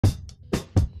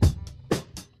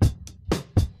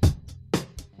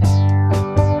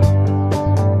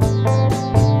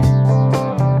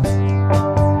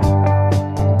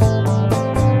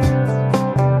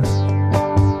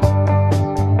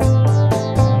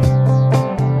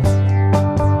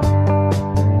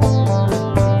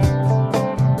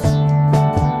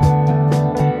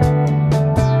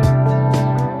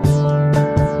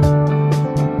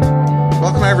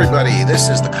This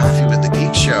is the Coffee with the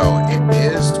Geek Show. It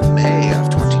is May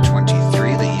of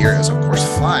 2023. The year is, of course,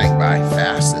 flying by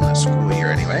fast in the school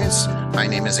year anyways. My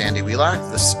name is Andy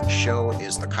Wheelock. This show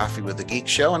is the Coffee with the Geek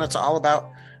Show, and it's all about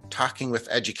talking with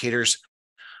educators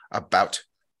about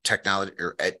technology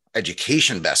or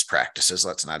education best practices.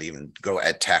 Let's not even go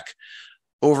edtech,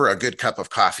 over a good cup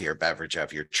of coffee or beverage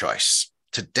of your choice.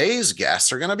 Today's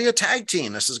guests are going to be a tag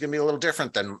team. This is going to be a little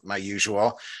different than my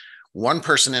usual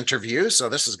one-person interview, so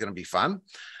this is going to be fun.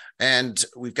 And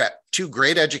we've got two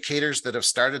great educators that have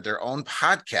started their own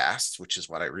podcast, which is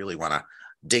what I really want to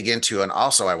dig into. And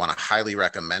also, I want to highly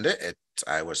recommend it.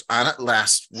 I was on it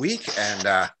last week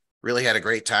and really had a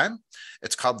great time.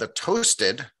 It's called the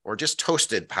Toasted or just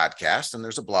Toasted podcast, and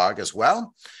there's a blog as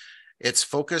well. Its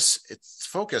focus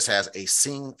has a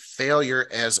seeing failure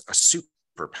as a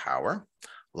superpower.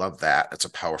 Love that. It's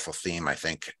a powerful theme, I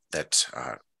think, that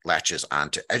latches on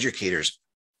to educators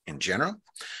in general.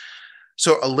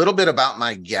 So a little bit about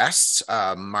my guests.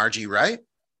 Margie Wright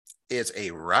is a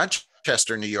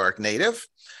Rochester, New York native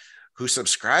who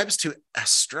subscribes to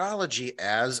astrology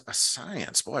as a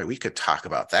science. Boy, we could talk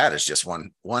about that as just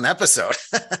one episode.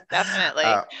 Definitely.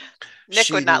 Nick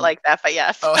would not like that, but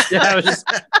yes. Oh, yeah, This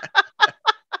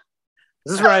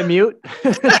is where I mute.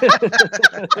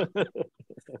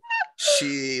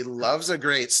 She loves a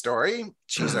great story.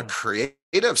 She's a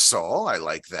creative soul. I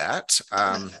like that.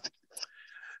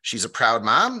 She's a proud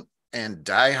mom and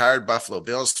diehard Buffalo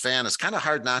Bills fan. It's kind of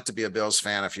hard not to be a Bills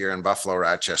fan if you're in Buffalo,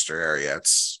 Rochester area.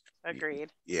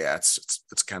 Agreed. Yeah, it's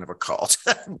kind of a cult,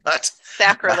 but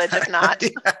sacrilege if not.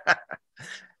 Yeah.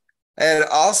 And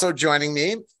also joining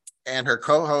me and her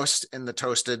co-host in the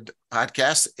Toasted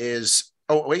podcast is,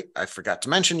 oh wait, I forgot to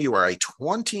mention, you are a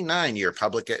 29-year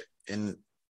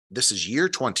this is year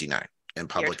 29 in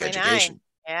public education.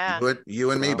 Yeah.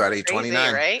 You and me, buddy, crazy,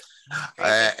 29. Right?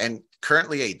 And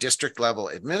currently a district level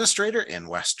administrator in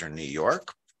Western New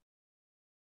York.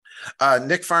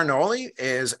 Nick Fargnoli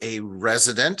is a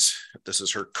resident. This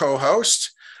is her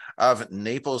co-host of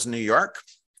Naples, New York.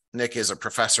 Nick is a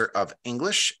professor of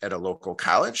English at a local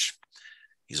college.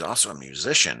 He's also a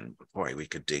musician. Boy, we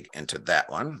could dig into that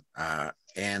one.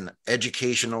 An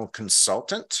education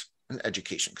consultant.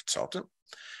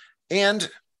 And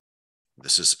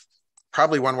this is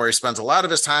probably one where he spends a lot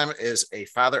of his time, is a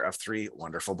father of 3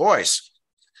 wonderful boys.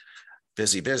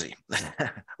 Busy.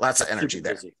 Lots of energy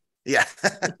there. Busy. Yeah.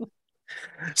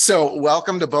 So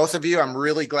welcome to both of you. I'm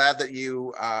really glad that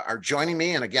you are joining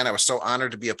me. And again, I was so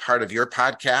honored to be a part of your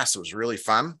podcast. It was really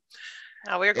fun.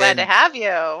 Oh, we're glad to have you.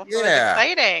 Yeah. It was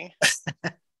exciting.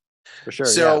 For sure.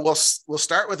 So yeah. we'll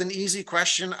start with an easy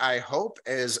question, I hope,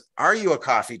 is, are you a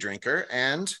coffee drinker?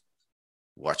 And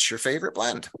what's your favorite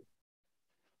blend?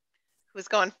 Who's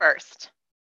going first?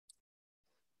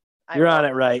 You're on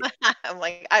it, right? I'm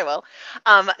like, I will.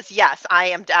 Yes, I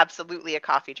am absolutely a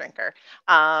coffee drinker.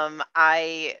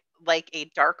 I like a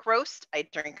dark roast. I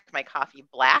drink my coffee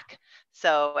black,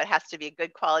 so it has to be a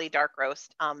good quality dark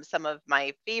roast. Some of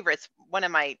my favorites, one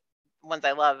of my ones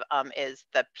I love is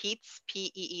the Peet's,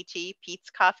 P-E-E-T, Peet's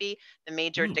coffee, the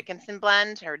Major Dickinson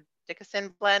blend.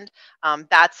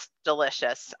 That's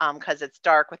delicious because it's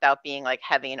dark without being like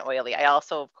heavy and oily. I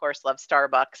also, of course, love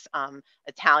Starbucks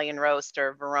Italian roast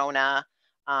or Verona.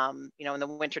 In the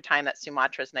wintertime, that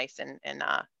Sumatra is nice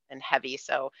and heavy.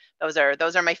 So those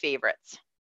are my favorites.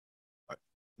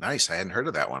 Nice. I hadn't heard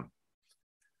of that one.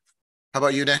 How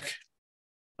about you, Nick?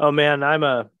 Oh man,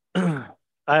 I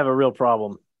have a real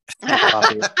problem with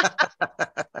coffee.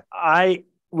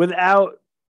 Without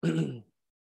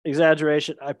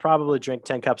exaggeration, I probably drink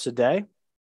 10 cups a day,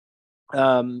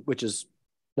 which is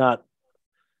not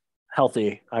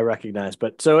healthy, I recognize,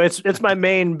 but so it's my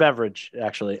main beverage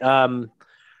actually.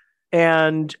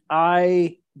 And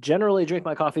I generally drink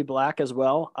my coffee black as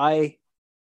well.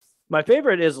 My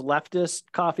favorite is Leftist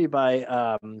coffee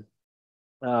by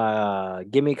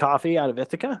Gimme Coffee out of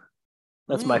Ithaca.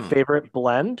 That's my favorite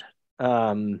blend.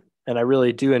 And I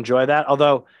really do enjoy that.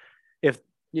 Although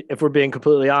if we're being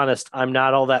completely honest, I'm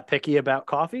not all that picky about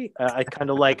coffee. I kind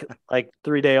of like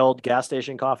 3-day-old gas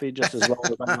station coffee just as well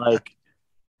as I like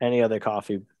any other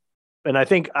coffee. And I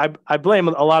think I blame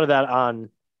a lot of that on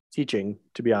teaching,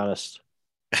 to be honest.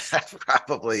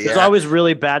 Probably, yeah. There's always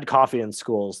really bad coffee in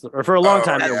schools, or for a long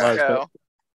time there was. But...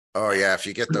 Oh yeah, if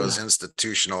you get those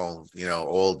institutional,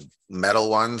 old metal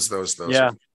ones, those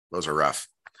are rough.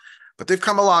 But they've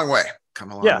come a long way.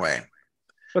 Way.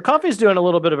 But coffee's doing a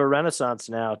little bit of a renaissance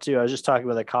now too. I was just talking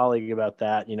with a colleague about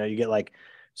that. You get like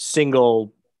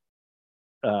single,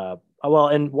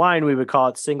 in wine we would call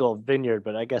it single vineyard,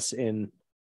 but I guess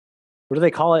what do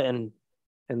they call it in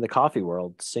the coffee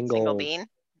world? Single bean.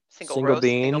 single roast,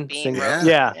 single bean single, roast.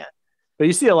 yeah. But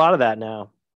you see a lot of that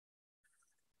now.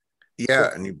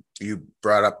 Yeah, and you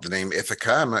brought up the name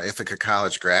Ithaca. I'm an Ithaca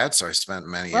College grad, so I spent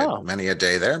many a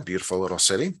day there. Beautiful little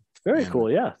city. Very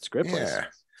cool. Yeah, it's a great place.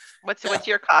 What's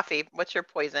your coffee? What's your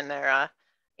poison there,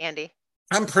 Andy?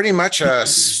 I'm pretty much a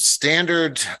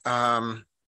standard. I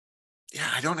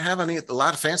don't have a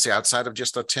lot of fancy outside of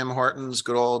just a Tim Hortons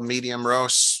good old medium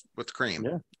roast with cream.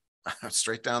 Yeah,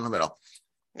 straight down the middle.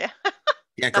 Yeah.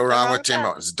 Can't go wrong with Tim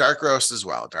Hortons. Dark roast as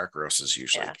well. Dark roast is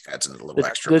usually adds a little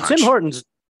extra punch.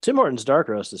 Tim Hortons dark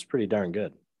roast is pretty darn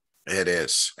good. It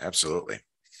is, absolutely.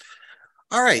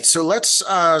 All right, so let's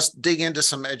dig into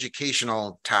some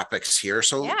educational topics here.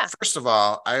 So first of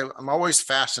all, I'm always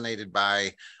fascinated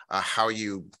by how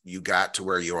you got to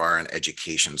where you are in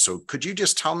education. So could you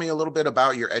just tell me a little bit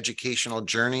about your educational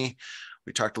journey?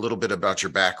 We talked a little bit about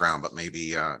your background, but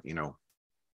maybe,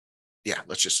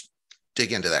 let's just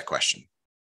dig into that question.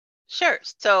 Sure.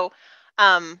 So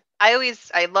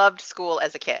I loved school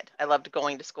as a kid. I loved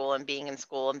going to school and being in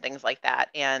school and things like that.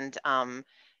 And,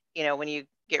 when you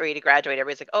get ready to graduate,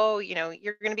 everybody's like, oh,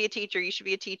 you're going to be a teacher. You should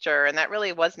be a teacher. And that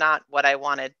really was not what I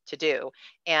wanted to do.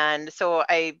 And so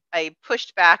I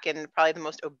pushed back in probably the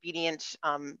most obedient,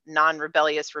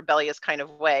 non-rebellious, rebellious kind of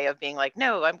way of being like,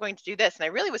 no, I'm going to do this. And I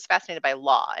really was fascinated by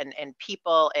law and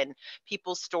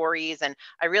people's stories. And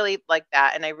I really liked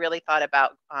that. And I really thought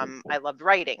about, I loved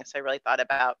writing. So I really thought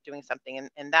about doing something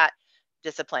in that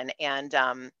discipline. And,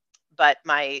 but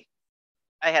I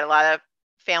had a lot of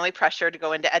family pressure to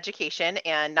go into education,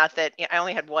 and not that I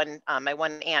only had one. My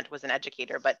one aunt was an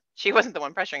educator, but she wasn't the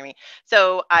one pressuring me.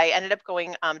 So I ended up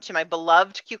going to my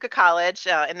beloved Keuka College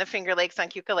in the Finger Lakes on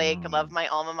Keuka Lake. I love my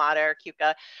alma mater,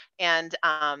 Keuka, and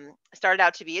started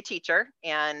out to be a teacher.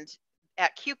 And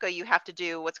at Keuka, you have to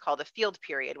do what's called a field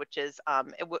period, which is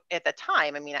at the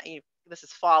time, this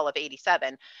is fall of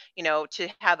 '87, to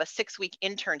have a 6-week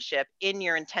internship in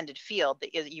your intended field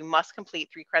that you must complete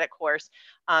 3-credit course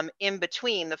in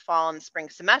between the fall and spring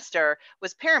semester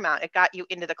was paramount. It got you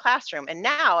into the classroom. And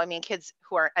now, kids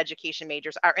who are education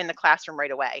majors are in the classroom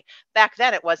right away. Back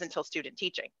then, it wasn't until student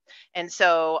teaching. And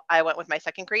so I went with my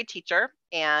 2nd grade teacher,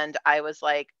 and I was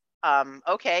like,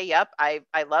 okay, yep, I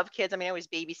love kids. I always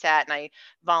babysat and I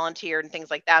volunteered and things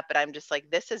like that, but I'm just like,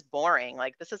 this is boring.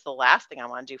 Like, this is the last thing I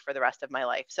want to do for the rest of my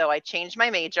life. So I changed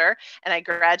my major and I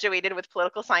graduated with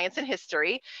political science and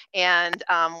history, and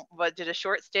did a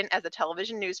short stint as a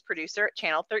television news producer at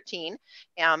Channel 13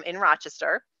 in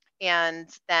Rochester. And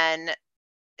then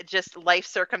just life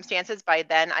circumstances, by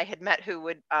then I had met who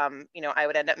would, I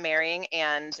would end up marrying,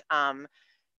 and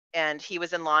he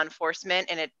was in law enforcement,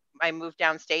 and I moved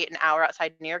downstate, an hour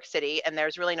outside New York City, and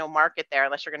there's really no market there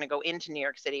unless you're going to go into New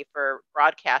York City for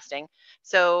broadcasting.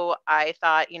 So I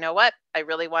thought, you know what? I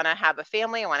really want to have a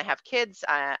family. I want to have kids.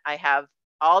 I have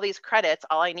all these credits.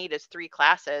 All I need is 3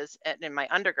 classes in my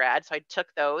undergrad. So I took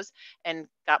those and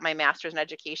got my master's in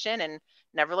education and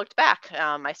never looked back.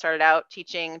 I started out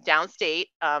teaching downstate.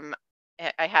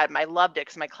 I loved it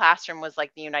because my classroom was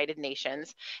like the United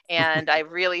Nations, and I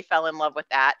really fell in love with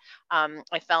that.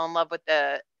 I fell in love with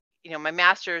my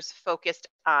master's focused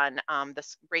on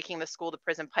breaking the school to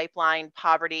prison pipeline,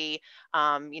 poverty,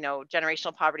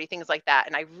 generational poverty, things like that.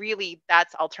 And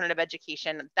that's alternative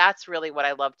education. That's really what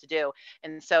I love to do.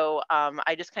 And so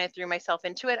I just kind of threw myself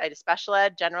into it. I did special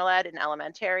ed, general ed, and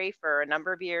elementary for a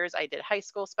number of years. I did high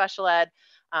school special ed.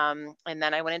 And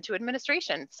then I went into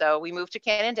administration. So we moved to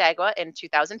Canandaigua in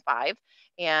 2005.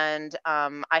 And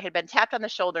I had been tapped on the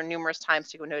shoulder numerous times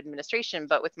to go into administration,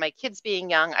 but with my kids being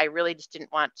young, I really just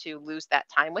didn't want to lose that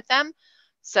time with them.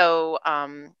 So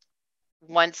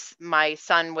once my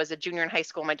son was a junior in high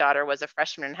school, my daughter was a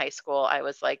freshman in high school, I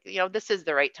was like, this is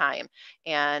the right time.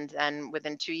 And then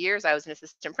within 2 years, I was an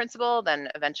assistant principal, then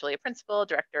eventually a principal,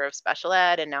 director of special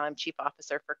ed, and now I'm chief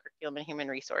officer for curriculum and human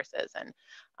resources. And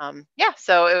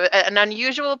so it was an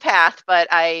unusual path, but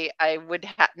I would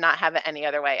not have it any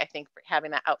other way. I think having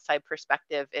that outside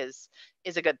perspective is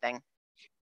a good thing.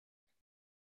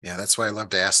 Yeah, that's why I love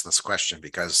to ask this question,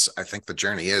 because I think the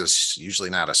journey is usually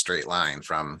not a straight line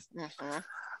from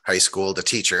high school to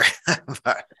teacher.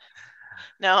 But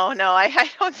No, I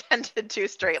don't tend to do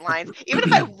straight lines. Even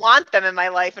if I want them in my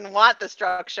life and want the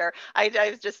structure,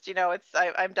 I just,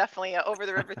 I'm definitely over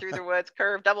the river, through the woods,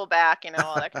 curve, double back,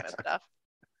 all that kind of stuff.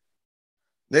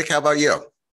 Nick, how about you?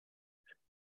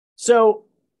 So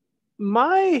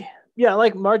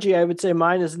like Margie, I would say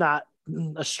mine is not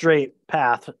a straight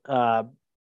path.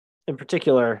 In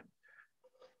particular,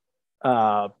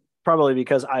 probably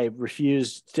because I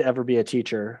refused to ever be a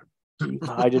teacher.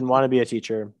 I didn't want to be a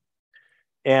teacher.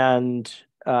 And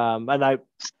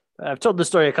I've told this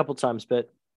story a couple of times,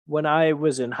 but when I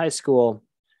was in high school,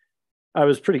 I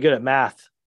was pretty good at math.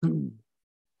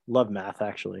 Love math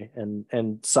actually,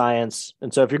 and science.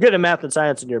 And so if you're good at math and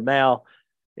science and you're male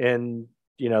in,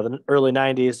 the early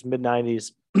 90s, mid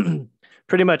 90s,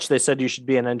 pretty much they said you should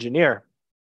be an engineer,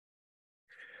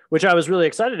 which I was really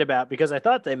excited about because I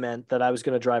thought they meant that I was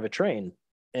going to drive a train.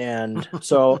 And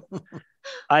so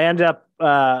I ended up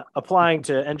applying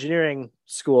to engineering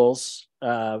schools.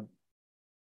 I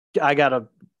got a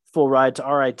full ride to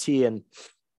RIT, and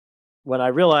when I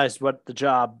realized what the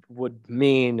job would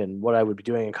mean and what I would be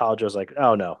doing in college, I was like,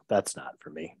 oh no, that's not for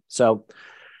me. So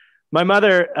my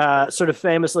mother sort of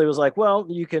famously was like, well,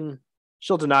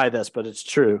 she'll deny this, but it's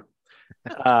true.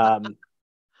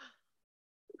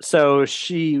 So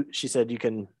she said, you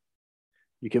can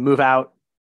move out,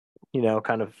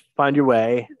 kind of find your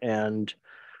way and,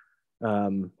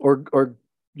 or,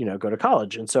 go to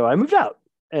college. And so I moved out,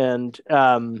 and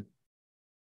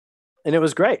it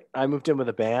was great. I moved in with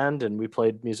a band and we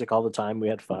played music all the time. We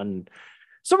had fun.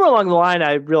 Somewhere along the line,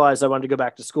 I realized I wanted to go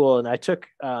back to school, and I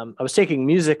was taking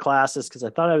music classes because I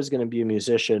thought I was going to be a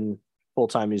musician,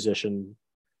 full-time musician.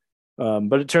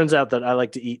 But it turns out that I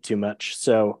like to eat too much.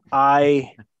 So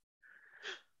I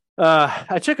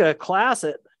took a class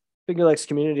at Finger Lakes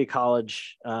Community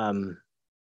College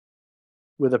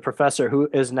with a professor who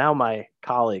is now my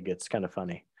colleague. It's kind of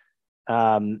funny.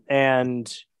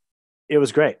 And it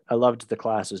was great. I loved the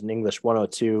class. It was an English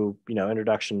 102,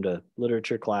 introduction to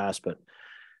literature class, but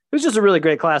it was just a really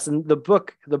great class. And the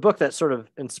book that sort of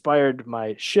inspired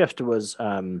my shift was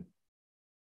The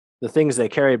Things They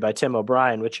Carried by Tim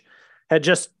O'Brien, which had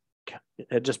just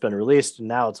been released, and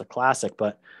now it's a classic.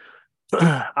 But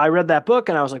I read that book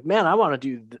and I was like, man, I want to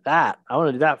do that. I want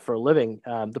to do that for a living.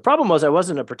 The problem was I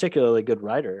wasn't a particularly good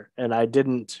writer, and I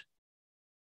didn't.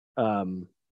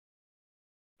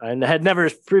 I had never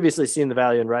previously seen the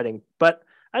value in writing, but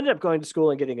I ended up going to school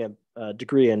and getting a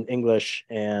degree in English.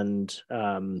 And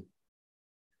then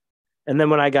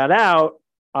when I got out,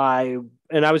 I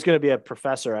was going to be a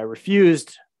professor. I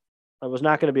refused. I was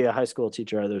not going to be a high school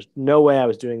teacher. There's no way I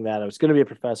was doing that. I was going to be a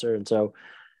professor. And so,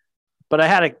 but I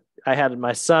had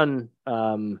my son.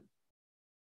 I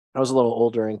was a little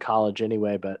older in college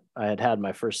anyway, but I had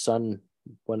my first son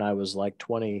when I was like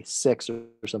 26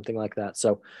 or something like that.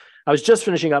 So I was just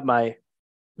finishing up my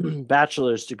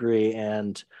bachelor's degree,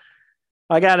 and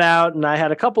I got out and I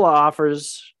had a couple of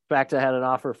offers. In fact, I had an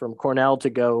offer from Cornell to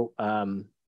go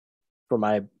for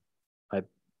my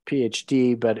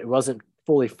PhD, but it wasn't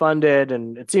fully funded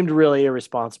and it seemed really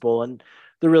irresponsible, and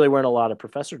there really weren't a lot of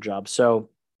professor jobs. So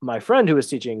my friend who was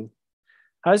teaching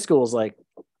high school was like,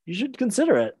 you should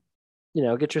consider it,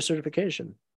 get your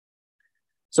certification.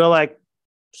 So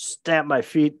stamped my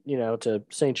feet, to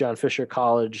St. John Fisher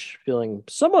College, feeling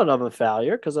somewhat of a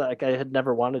failure because I had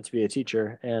never wanted to be a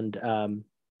teacher. And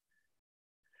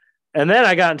then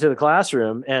I got into the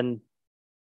classroom and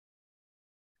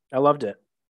I loved it,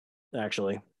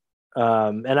 actually.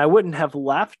 And I wouldn't have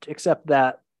left except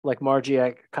that, like Margie,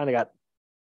 I kind of got,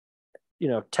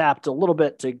 tapped a little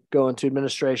bit to go into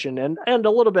administration, and a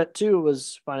little bit too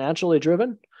was financially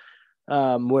driven,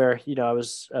 where, I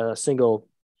was a single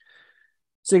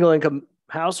income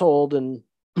household, and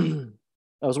I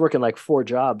was working like 4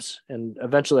 jobs, and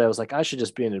eventually I was like, I should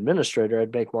just be an administrator.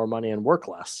 I'd make more money and work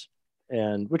less,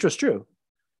 and which was true.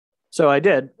 So I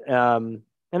did. And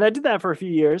I did that for a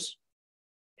few years.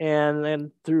 And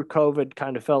then through COVID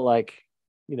kind of felt like,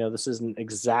 this isn't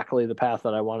exactly the path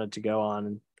that I wanted to go on.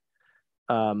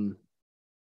 And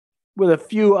with a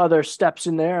few other steps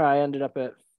in there, I ended up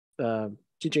at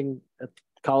teaching at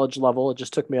college level. It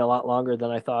just took me a lot longer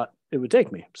than I thought it would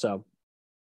take me. So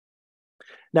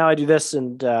now I do this,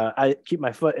 and I keep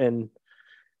my foot in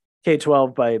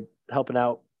K-12 by helping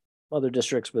out other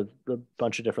districts with a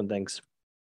bunch of different things.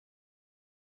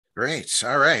 Great.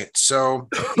 All right. So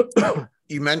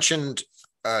you mentioned,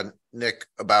 Nick,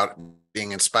 about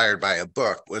being inspired by a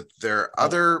book. Were there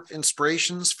other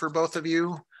inspirations for both of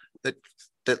you that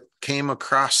came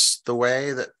across the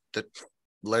way that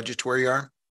led you to where you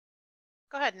are?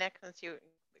 Go ahead, Nick, since you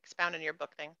expound on your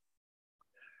book thing.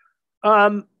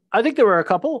 I think there were a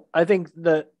couple. I think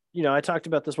that, I talked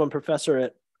about this one professor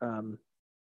at,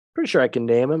 pretty sure I can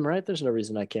name him, right? There's no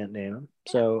reason I can't name him.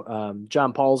 Yeah. So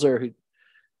John Palzer, who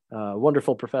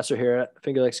wonderful professor here at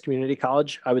Finger Lakes Community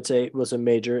College, I would say was a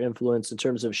major influence in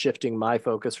terms of shifting my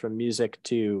focus from music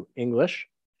to English.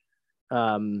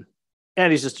 And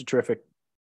he's just a terrific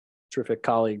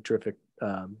colleague, terrific,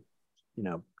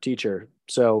 teacher.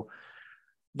 So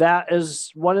that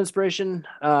is one inspiration.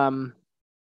 Although,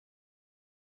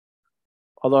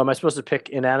 am I supposed to pick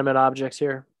inanimate objects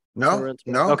here? No,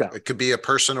 no. Okay. It could be a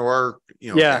person or,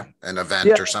 Yeah. an event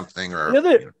Yeah. or something. Or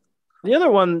The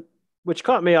other one, which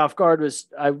caught me off guard, was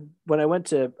when I went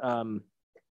to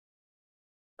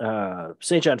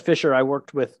St. John Fisher, I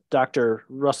worked with Dr.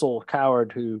 Russell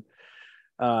Coward, who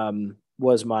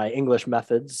was my English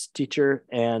methods teacher.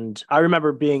 And I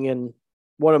remember being in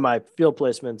one of my field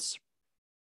placements,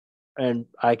 and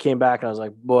I came back and I was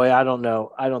like, boy, I don't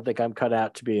know. I don't think I'm cut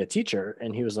out to be a teacher.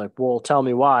 And he was like, well, tell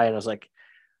me why. And I was like,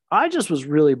 I just was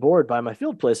really bored by my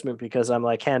field placement because I'm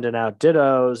like handing out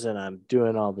dittos and I'm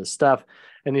doing all this stuff.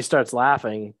 And he starts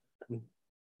laughing.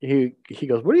 He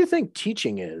goes, what do you think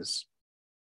teaching is?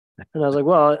 And I was like,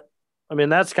 well, I mean,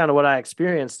 that's kind of what I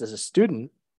experienced as a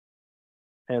student.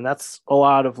 And that's a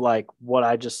lot of like what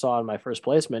I just saw in my first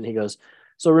placement. He goes,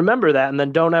 so remember that and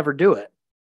then don't ever do it.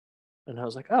 And I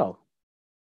was like, oh,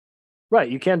 right,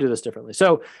 you can do this differently.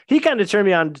 So he kind of turned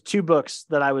me on to two books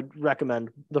that I would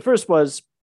recommend. The first was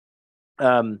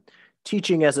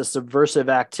Teaching as a Subversive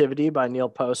Activity by Neil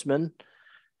Postman.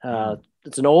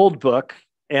 It's an old book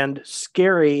and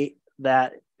scary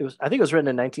that I think it was written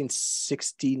in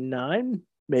 1969,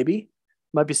 maybe,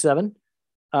 might be 7.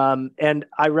 And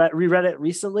I reread it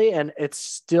recently, and it's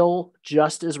still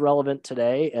just as relevant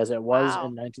today as it was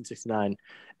in 1969,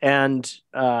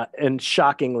 and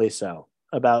shockingly so,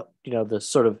 about the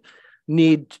sort of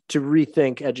need to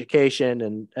rethink education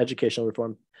and educational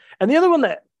reform. And the other one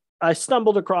that I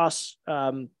stumbled across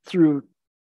through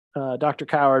Dr.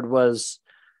 Coward was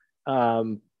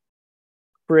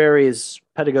Freire's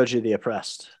Pedagogy of the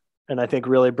Oppressed, and I think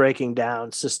really breaking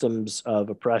down systems of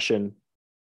oppression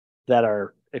that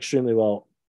are extremely well,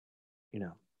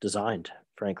 designed,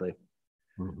 frankly.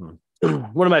 Mm-hmm.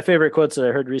 One of my favorite quotes that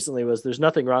I heard recently was, there's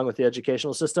nothing wrong with the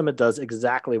educational system. It does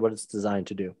exactly what it's designed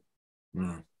to do,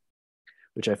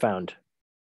 which I found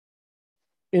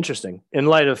interesting in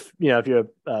light of, if you're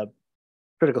a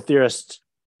critical theorist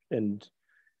and,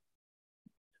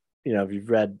 if you've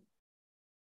read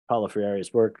Paulo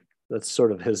Freire's work, that's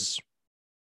sort of his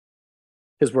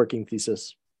working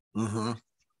thesis. Mm-hmm.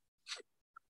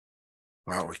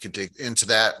 Well, we could dig into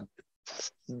that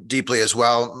deeply as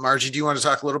well. Margie, do you want to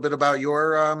talk a little bit about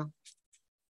your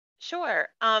Sure.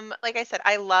 Like I said,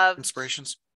 I love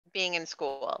inspirations being in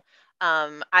school.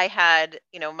 I had,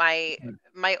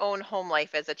 my own home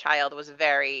life as a child was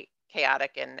very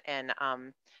chaotic and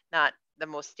not the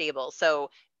most stable. So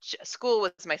school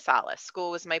was my solace.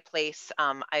 School was my place.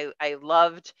 I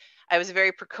was a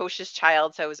very precocious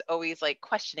child, so I was always like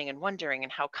questioning and wondering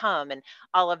and how come and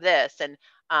all of this. And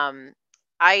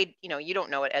you don't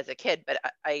know it as a kid, but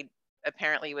I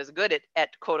apparently was good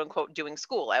at quote unquote doing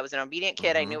school. I was an obedient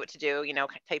kid. I knew what to do,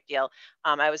 type deal.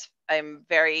 I'm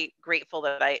very grateful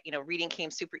that reading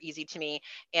came super easy to me.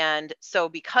 And so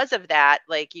because of that,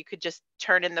 like you could just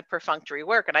turn in the perfunctory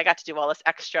work and I got to do all this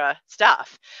extra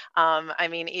stuff.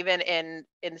 Even in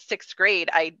 6th grade,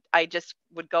 I just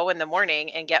would go in the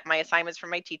morning and get my assignments from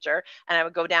my teacher, and I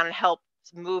would go down and help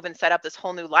move and set up this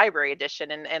whole new library edition,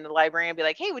 and the librarian would be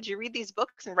like, hey, would you read these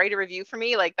books and write a review for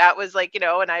me? Like that was like, and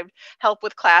I'd help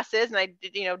with classes, and I'd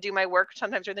do my work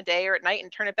sometimes during the day or at night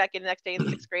and turn it back in the next day in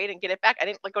 6th grade and get it back. I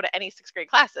didn't go to any 6th grade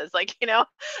classes, like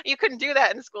you couldn't do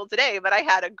that in school today, but I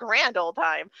had a grand old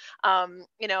time.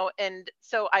 And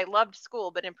so I loved school,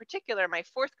 but in particular my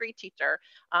 4th grade teacher,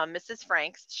 Mrs.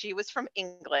 Franks, she was from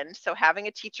England, so having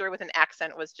a teacher with an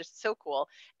accent was just so cool.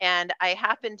 And I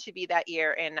happened to be that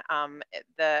year in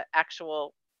the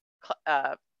actual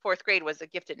 4th grade was a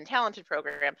gifted and talented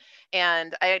program.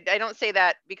 And I don't say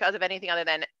that because of anything other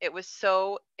than it was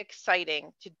so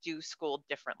exciting to do school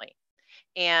differently.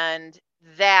 And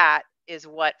that is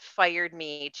what fired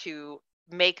me to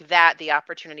make that the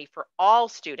opportunity for all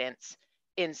students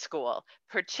in school,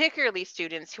 particularly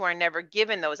students who are never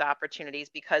given those opportunities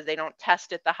because they don't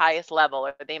test at the highest level,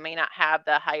 or they may not have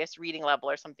the highest reading level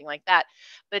or something like that.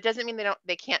 But it doesn't mean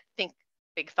they can't think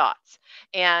big thoughts.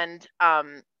 And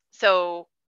so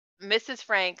Mrs.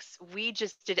 Franks, we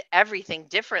just did everything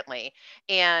differently.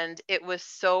 And it was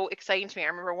so exciting to me. I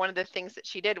remember one of the things that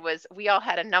she did was we all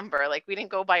had a number. Like we didn't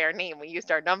go by our name, we used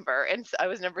our number. And so I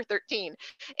was number 13.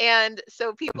 And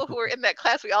so people who were in that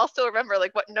class, we all still remember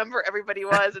like what number everybody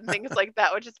was and things like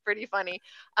that, which is pretty funny.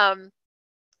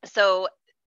 So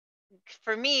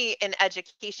for me in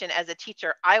education as a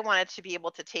teacher, I wanted to be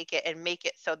able to take it and make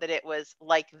it so that it was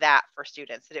like that for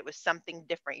students, that it was something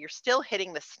different. You're still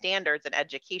hitting the standards in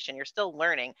education, you're still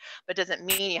learning, but doesn't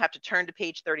mean you have to turn to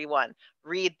page 31,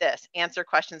 read this, answer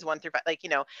questions 1 through 5. Like,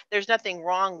 there's nothing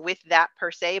wrong with that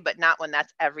per se, but not when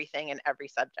that's everything in every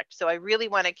subject. So I really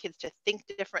wanted kids to think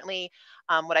differently.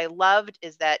 What I loved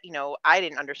is that, I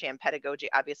didn't understand pedagogy,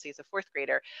 obviously, as a fourth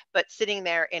grader, but sitting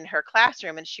there in her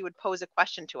classroom and she would pose a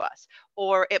question to us,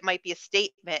 or it might be a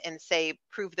statement and say,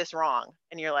 prove this wrong.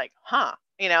 And you're like, huh,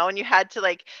 and you had to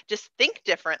like just think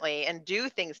differently and do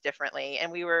things differently.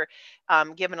 And we were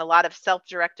given a lot of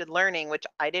self-directed learning, which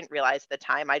I didn't realize at the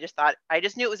time. I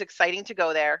just knew it was exciting to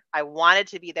go there. I wanted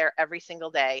to be there every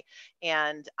single day.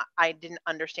 And I didn't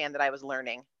understand that I was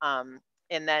learning. And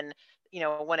then,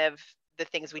 one of the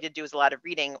things we did do was a lot of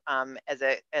reading as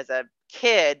a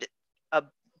kid.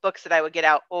 Books that I would get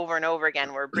out over and over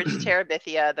again were Bridge to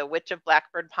Terabithia, The Witch of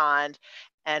Blackbird Pond,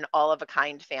 and All of a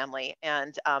Kind Family.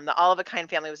 And the All of a Kind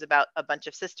Family was about a bunch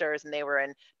of sisters, and they were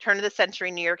in turn of the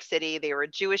century New York City. They were a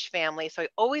Jewish family. So I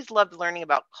always loved learning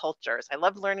about cultures. I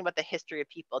loved learning about the history of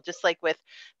people, just like with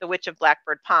The Witch of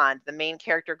Blackbird Pond. The main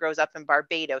character grows up in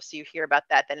Barbados, so you hear about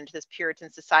that, then into this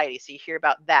Puritan society, so you hear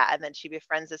about that. And then she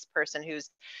befriends this person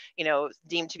who's,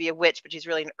 deemed to be a witch, but she's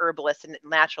really an herbalist and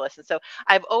naturalist. And so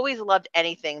I've always loved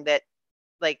anything that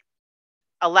like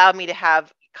allowed me to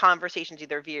have conversations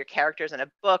either via characters in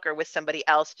a book or with somebody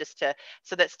else,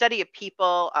 so that study of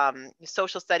people,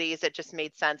 social studies, it just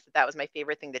made sense that was my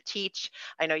favorite thing to teach.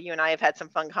 I know you and I have had some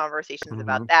fun conversations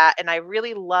about that, and I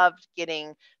really loved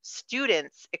getting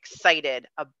students excited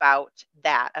about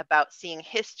that, about seeing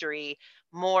history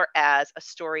more as a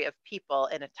story of people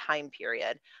in a time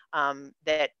period,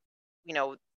 that you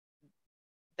know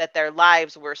that their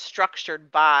lives were structured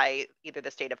by either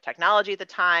the state of technology at the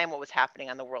time, what was happening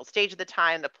on the world stage at the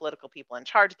time, the political people in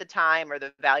charge at the time, or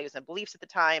the values and beliefs at the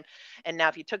time. And now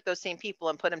if you took those same people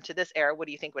and put them to this era, what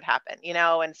do you think would happen?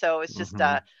 And so it's just,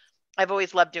 I've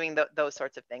always loved doing those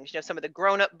sorts of things. Some of the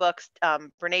grown-up books,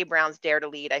 Brene Brown's Dare to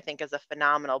Lead, I think is a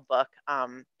phenomenal book.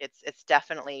 It's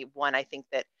definitely one I think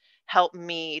that helped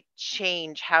me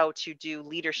change how to do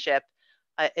leadership,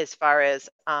 as far as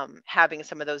having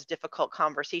some of those difficult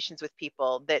conversations with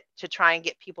people, that to try and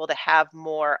get people to have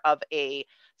more of a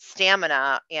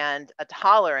stamina and a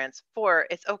tolerance for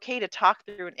it's okay to talk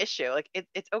through an issue. Like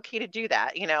it's okay to do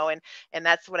that, and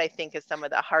that's what I think is some of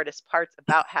the hardest parts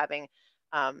about having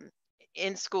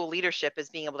in school leadership, is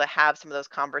being able to have some of those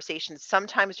conversations,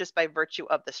 sometimes just by virtue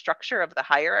of the structure of the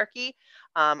hierarchy,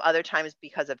 other times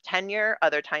because of tenure,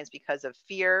 other times because of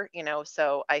fear,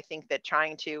 so I think that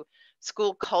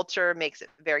school culture makes it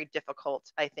very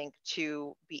difficult, I think,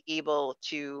 to be able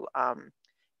to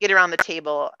get around the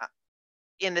table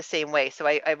in the same way. So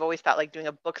I've always thought like doing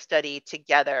a book study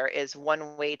together is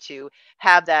one way to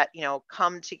have that,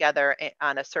 come together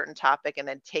on a certain topic and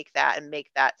then take that and make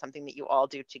that something that you all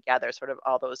do together, sort of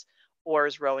all those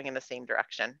oars rowing in the same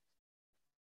direction.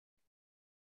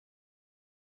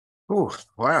 Oh,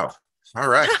 wow. All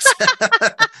right.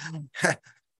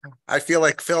 I feel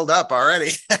like filled up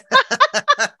already.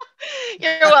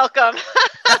 You're welcome.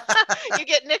 You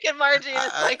get Nick and Margie,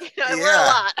 and it's like, we're a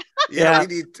lot. Yeah,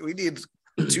 we need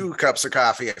 2 cups of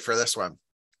coffee for this one.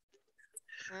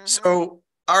 So,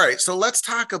 all right. So let's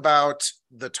talk about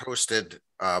the Toasted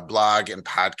blog and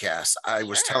podcast. I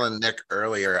was telling Nick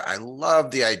earlier, I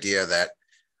love the idea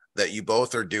that you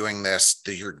both are doing this,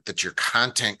 that you're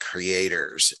content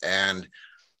creators. And,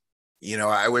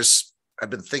 I've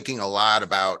been thinking a lot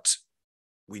about,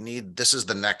 this is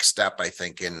the next step, I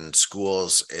think, in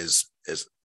schools is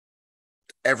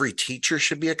every teacher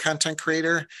should be a content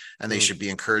creator, and they should be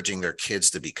encouraging their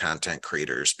kids to be content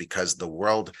creators, because the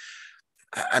world,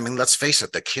 I mean, let's face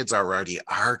it, the kids already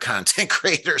are content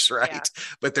creators, right? Yeah.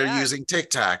 But they're using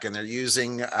TikTok, and they're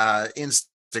using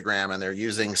Instagram, and they're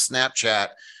using Snapchat.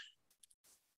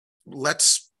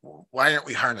 Why aren't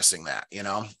we harnessing that,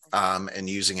 and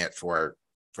using it for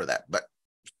that? But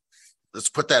let's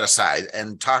put that aside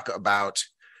and talk about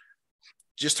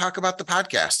the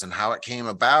podcast and how it came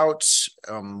about.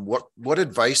 What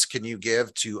advice can you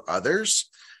give to others,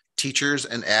 teachers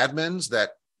and admins, that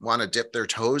want to dip their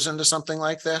toes into something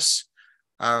like this?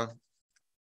 Go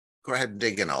ahead and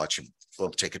dig in. We'll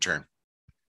take a turn.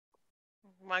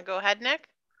 Want to go ahead, Nick?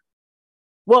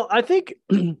 Well, I think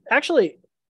actually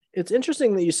it's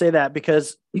interesting that you say that,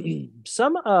 because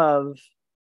some of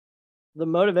the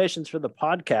motivations for the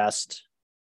podcast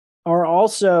are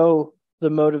also the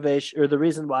motivation, or the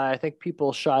reason why I think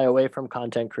people shy away from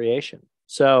content creation.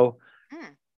 So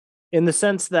in the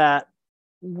sense that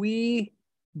we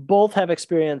both have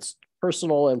experienced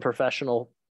personal and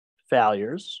professional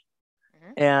failures.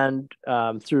 And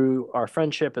through our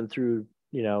friendship and through,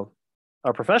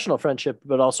 our professional friendship,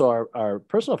 but also our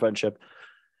personal friendship,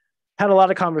 had a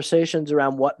lot of conversations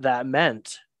around what that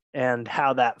meant and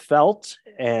how that felt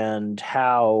and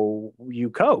how you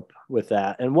cope with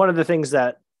that. And one of the things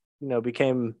that,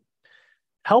 became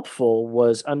helpful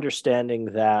was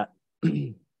understanding that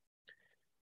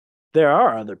there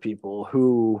are other people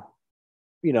who,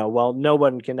 while no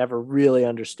one can ever really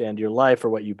understand your life or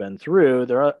what you've been through,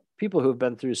 there are people who have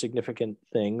been through significant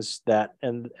things that,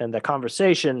 and the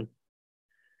conversation,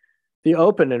 the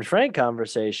open and frank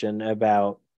conversation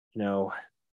about, the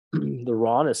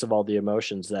rawness of all the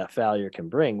emotions that failure can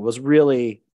bring was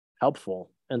really helpful.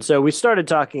 And so we started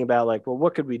talking about like, well,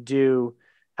 what could we do?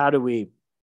 How do we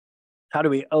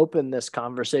open this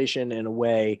conversation in a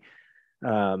way,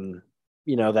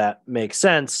 that makes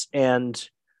sense? And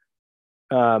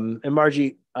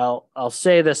Margie, I'll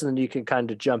say this and then you can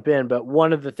kind of jump in, but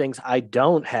one of the things I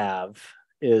don't have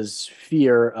is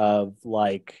fear of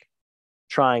like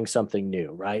trying something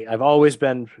new, right? I've always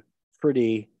been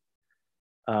pretty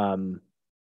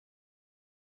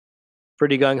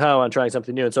gung-ho on trying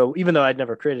something new. And so even though I'd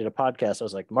never created a podcast, I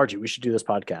was like, Margie, we should do this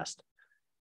podcast.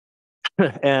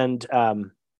 And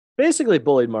basically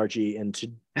bullied Margie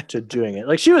into doing it.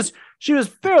 Like she was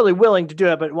fairly willing to do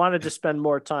it, but wanted to spend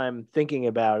more time thinking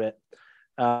about it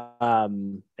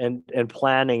and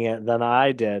planning it than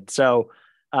I did. So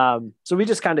we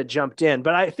just kind of jumped in.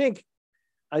 But I think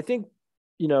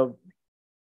the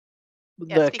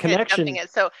connection.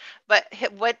 But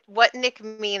what Nick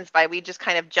means by we just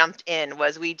kind of jumped in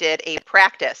was we did a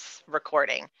practice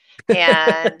recording,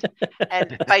 and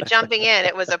by jumping in,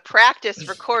 it was a practice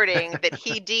recording that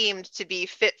he deemed to be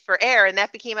fit for air, and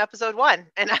that became episode 1.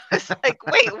 And I was like,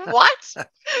 wait, what?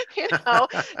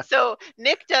 So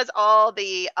Nick does all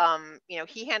the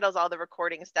he handles all the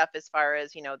recording stuff as far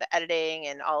as the editing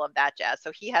and all of that jazz.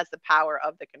 So he has the power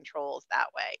of the controls that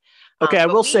way. Okay, I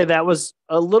will say that was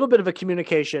a little bit of a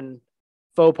communication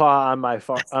faux pas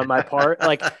on my part.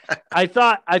 Like I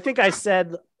think I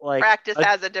said like practice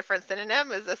has a different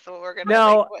synonym. Is this what we're gonna?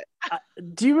 No.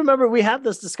 Do you remember we had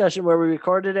this discussion where we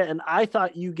recorded it, and I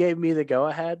thought you gave me the go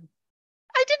ahead?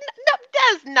 I didn't. No,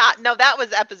 that is not. No, that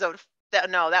was episode.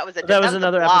 No, that was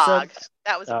another episode.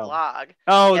 That was a blog.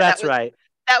 Oh, yeah, that's right.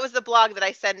 That was the blog that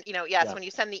I sent, when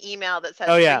you send the email that says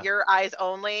for your eyes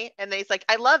only, and he's like,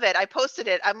 I love it. I posted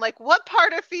it. I'm like, what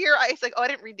part of for your eyes? He's like, oh, I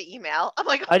didn't read the email. I'm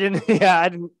like, I didn't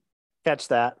catch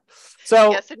that.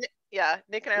 So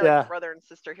Nick and I are like brother and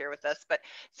sister here with us. But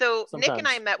so sometimes. Nick and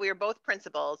I met, we were both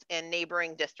principals in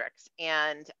neighboring districts.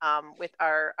 And with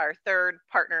our third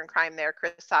partner in crime there,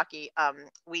 Chris Saki,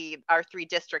 our 3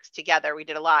 districts together, we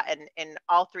did a lot. And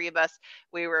all 3 of us,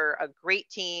 we were a great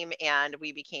team, and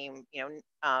we became,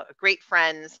 great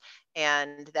friends.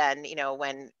 And then,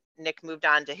 when Nick moved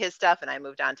on to his stuff and I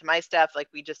moved on to my stuff, like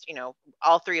we just,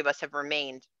 all 3 of us have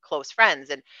remained close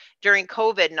friends. And during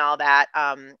COVID and all that,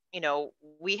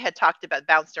 we had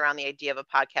bounced around the idea of a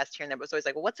podcast here and there. It was always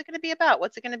like, well, what's it going to be about?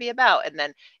 What's it going to be about? And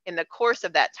then in the course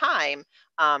of that time,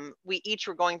 we each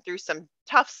were going through some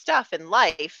tough stuff in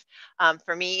life.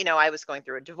 For me, I was going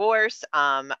through a divorce.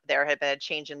 There had been a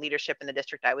change in leadership in the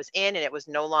district I was in, and it was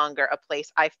no longer a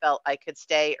place I felt I could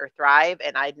stay or thrive.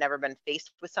 And I'd never been faced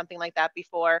with something like that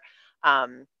before.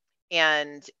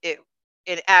 And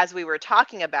as we were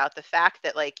talking about the fact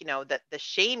that that the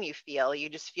shame you feel, you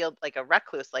just feel like a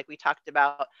recluse, like we talked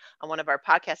about on one of our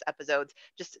podcast episodes,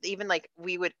 just even like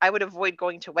I would avoid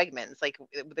going to Wegmans, like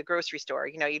the grocery store,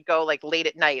 you'd go like late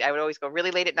at night. I would always go really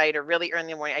late at night or really early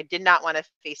in the morning. I did not want to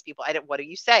face people. What do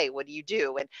you say? What do you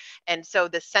do? And so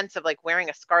the sense of like wearing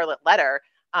a scarlet letter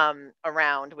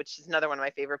around, which is another one of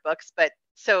my favorite books. But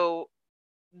so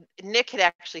Nick had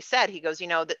actually said, he goes,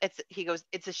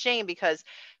 it's a shame because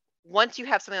once you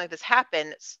have something like this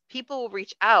happen, people will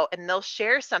reach out and they'll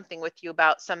share something with you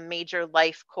about some major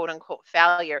life, quote unquote,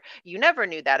 failure. You never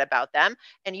knew that about them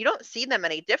and you don't see them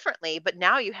any differently, but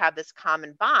now you have this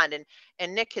common bond.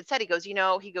 And Nick had said, he goes,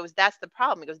 that's the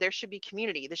problem. He goes, there should be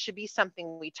community. This should be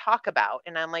something we talk about.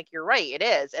 And I'm like, you're right, it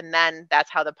is. And then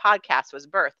that's how the podcast was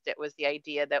birthed. It was the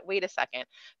idea that, wait a second,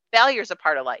 failure is a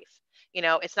part of life.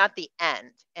 It's not the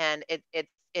end. And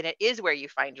it is where you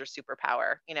find your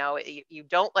superpower. You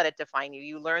don't let it define you.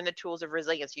 You learn the tools of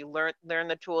resilience. You learn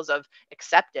the tools of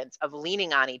acceptance, of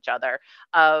leaning on each other,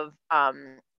 of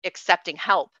accepting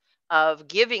help, of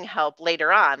giving help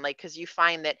later on. Like, because you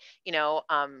find that,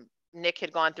 Nick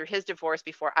had gone through his divorce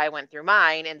before I went through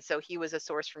mine. And so he was a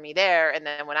source for me there. And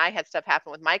then when I had stuff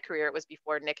happen with my career, it was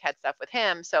before Nick had stuff with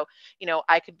him. So,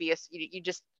 I could be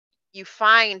you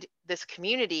find this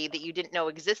community that you didn't know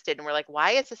existed. And we're like,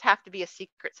 why does this have to be a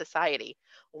secret society?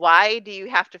 Why do you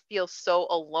have to feel so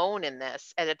alone in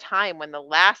this at a time when the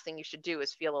last thing you should do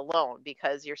is feel alone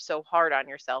because you're so hard on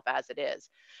yourself as it is?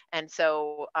 And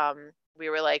so we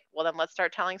were like, well, then let's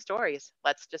start telling stories.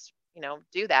 Let's just,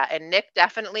 do that. And Nick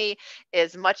definitely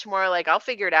is much more like, I'll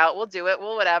figure it out. We'll do it.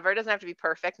 Well, whatever. It doesn't have to be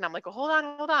perfect. And I'm like, well,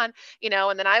 hold on.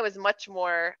 And then I was much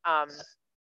more,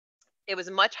 it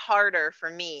was much harder for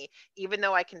me, even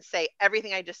though I can say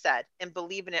everything I just said and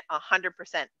believe in it 100%,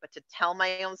 but to tell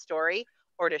my own story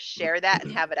or to share that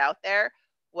and have it out there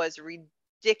was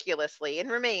ridiculously and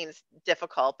remains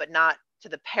difficult, but not to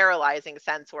the paralyzing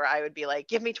sense where I would be like,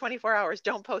 give me 24 hours,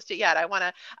 don't post it yet.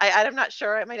 I'm not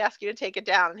sure. I might ask you to take it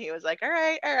down. And he was like, all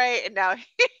right. And now,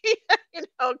 he,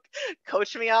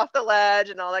 coached me off the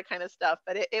ledge and all that kind of stuff.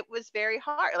 But it was very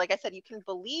hard. Like I said, you can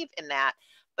believe in that,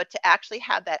 but to actually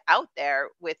have that out there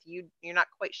with you, you're not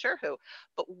quite sure who,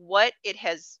 but what it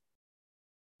has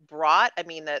brought, I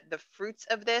mean, the fruits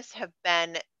of this have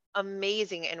been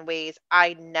amazing in ways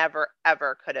I never,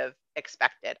 ever could have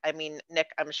expected. I mean, Nick,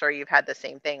 I'm sure you've had the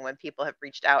same thing when people have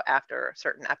reached out after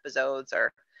certain episodes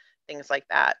or things like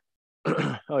that.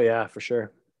 Oh yeah, for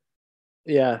sure.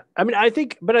 Yeah. I mean, I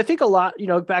think a lot,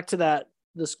 back to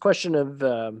this question of,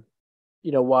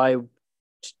 why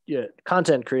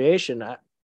content creation,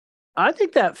 I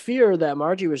think that fear that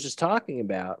Margie was just talking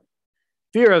about,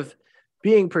 fear of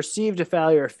being perceived a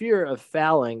failure, fear of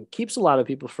failing, keeps a lot of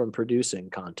people from producing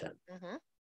content. Mm-hmm.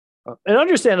 And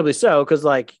understandably so, because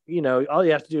all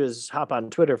you have to do is hop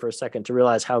on Twitter for a second to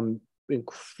realize how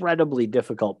incredibly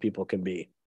difficult people can be.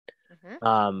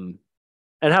 Mm-hmm.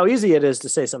 And how easy it is to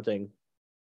say something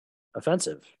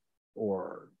offensive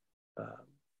or,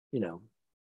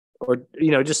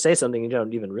 just say something you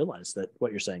don't even realize that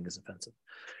what you're saying is offensive.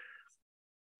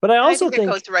 But I also think it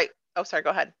goes right. Oh, sorry. Go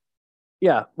ahead.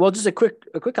 Yeah. Well, just a quick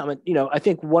comment. I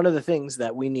think one of the things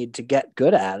that we need to get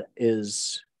good at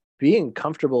is being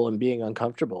comfortable and being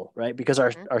uncomfortable, right? Because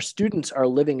our students are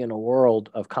living in a world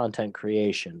of content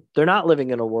creation. They're not living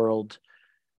in a world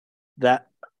that,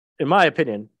 in my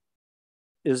opinion,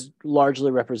 is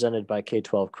largely represented by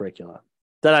K-12 curricula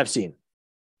that I've seen.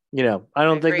 I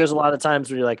don't think there's a lot of times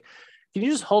where you're like, can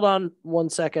you just hold on 1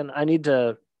 second? I need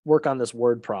to work on this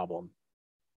word problem.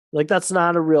 Like, that's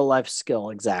not a real life skill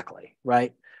exactly,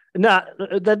 right?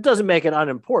 That doesn't make it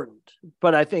unimportant,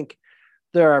 but I think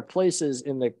there are places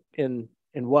in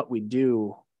what we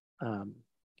do,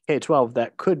 K-12,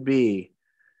 that could be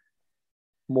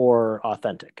more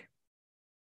authentic.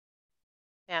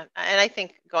 Yeah, and I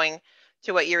think going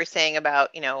to what you were saying about,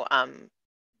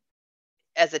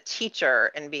 as a teacher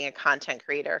and being a content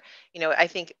creator, I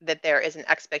think that there is an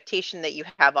expectation that you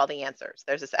have all the answers.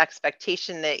 There's this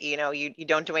expectation that, you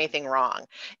don't do anything wrong.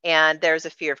 And there's a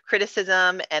fear of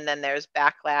criticism. And then there's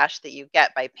backlash that you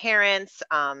get by parents.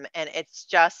 And it's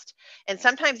just, and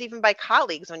sometimes even by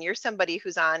colleagues, when you're somebody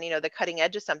who's on, the cutting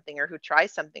edge of something or who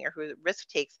tries something or who risk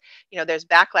takes, there's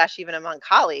backlash even among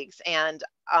colleagues. And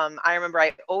I remember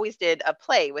I always did a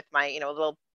play with my,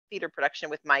 little theater production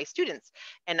with my students.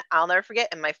 And I'll never forget,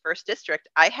 in my first district,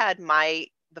 I had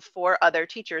the 4 other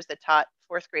teachers that taught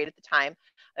 4th grade at the time.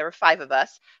 There were 5 of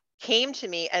us, came to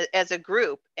me as a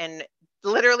group and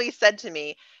literally said to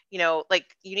me, like,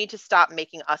 you need to stop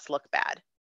making us look bad.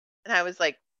 And I was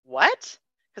like, what?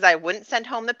 Because I wouldn't send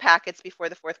home the packets before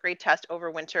the 4th grade test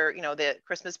over winter, the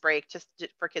Christmas break, just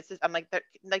for kids. I'm like,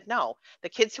 no, the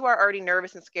kids who are already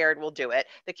nervous and scared will do it.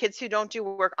 The kids who don't do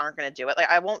work aren't going to do it. Like,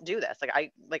 I won't do this.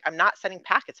 I'm not sending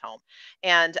packets home.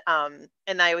 And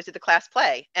I always did the class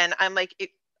play, and I'm like,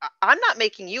 I'm not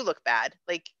making you look bad.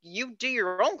 Like, you do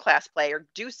your own class play or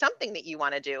do something that you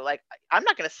want to do. Like, I'm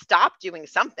not going to stop doing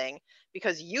something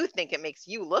because you think it makes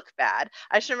you look bad.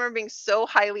 I just remember being so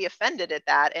highly offended at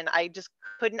that. And I just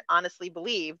couldn't honestly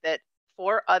believe that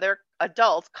 4 other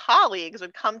adults, colleagues,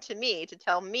 would come to me to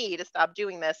tell me to stop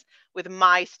doing this with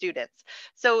my students.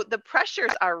 So the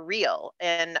pressures are real.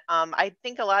 And I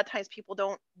think a lot of times people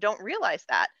don't realize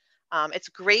that. It's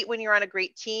great when you're on a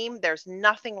great team. There's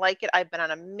nothing like it. I've been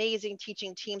on amazing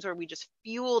teaching teams where we just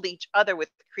fueled each other with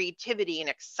creativity and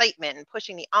excitement and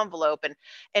pushing the envelope, and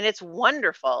it's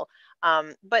wonderful.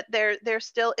 But there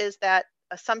still is that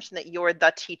assumption that you're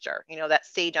the teacher, that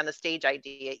sage on the stage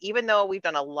idea, even though we've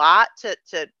done a lot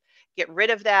to get rid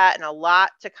of that and a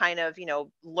lot to kind of,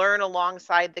 learn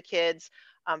alongside the kids.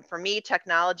 For me,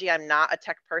 technology, I'm not a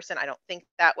tech person. I don't think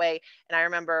that way. And I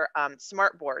remember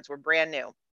smart boards were brand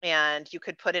new. and you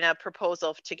could put in a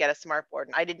proposal to get a smart board.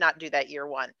 And I did not do that year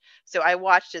one. So I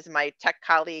watched as my tech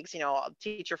colleagues,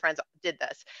 teacher friends did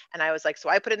this. And I was like, so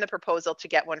I put in the proposal to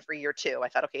get one for year two. I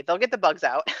thought, okay, they'll get the bugs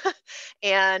out.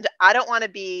 And I don't want to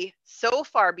be so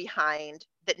far behind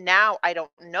that now I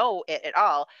don't know it at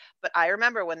all. But I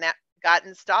remember when that got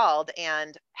installed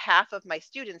and half of my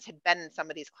students had been in some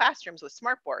of these classrooms with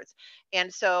smart boards.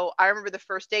 And so I remember the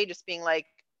first day just being like,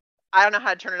 I don't know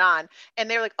how to turn it on. And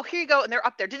they're like, oh, here you go. And they're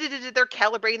up there. They're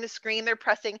calibrating the screen. They're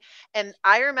pressing. And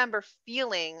I remember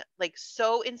feeling like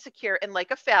so insecure and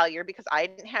like a failure because I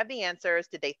didn't have the answers.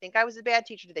 Did they think I was a bad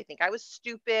teacher? Did they think I was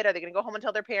stupid? Are they going to go home and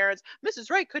tell their parents,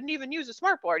 Mrs. Wright couldn't even use a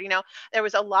smart board? There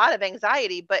was a lot of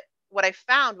anxiety. But what I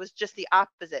found was just the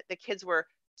opposite. The kids were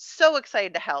so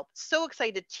excited to help, so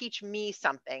excited to teach me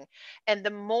something. And the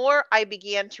more I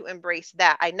began to embrace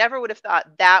that, I never would have thought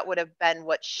that would have been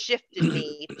what shifted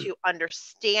me to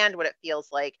understand what it feels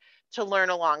like to learn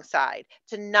alongside,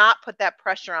 to not put that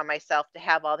pressure on myself to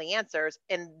have all the answers.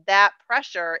 And that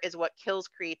pressure is what kills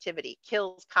creativity,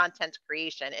 kills content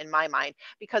creation in my mind,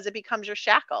 because it becomes your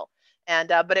shackle. And,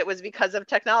 but it was because of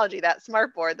technology, that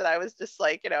smart board, that I was just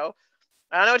like, I don't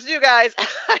know what to do, guys. I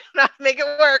don't know how to make it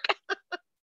work.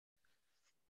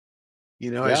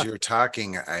 As you were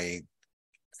talking,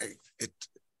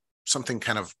 something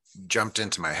kind of jumped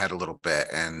into my head a little bit.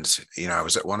 And, I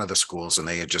was at one of the schools and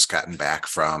they had just gotten back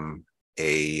from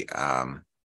a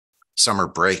summer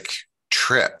break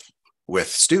trip with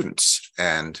students.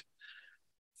 And,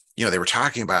 they were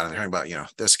talking about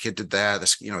this kid did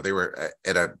that. They were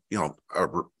at a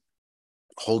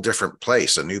whole different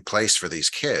place, a new place for these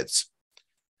kids.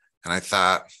 And I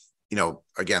thought,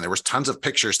 again, there was tons of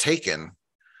pictures taken,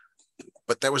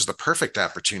 but that was the perfect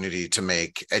opportunity to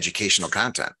make educational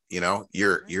content.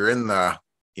 You're in the,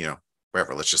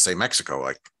 wherever, let's just say Mexico,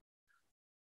 like,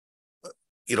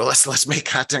 let's make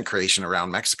content creation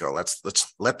around Mexico. Let's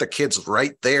let the kids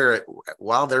right there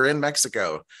while they're in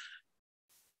Mexico.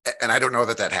 And I don't know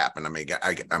that happened. I mean,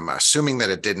 I'm assuming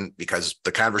that it didn't, because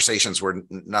the conversations were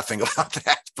nothing about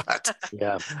that. But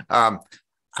yeah, I'm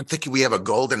thinking we have a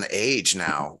golden age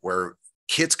now where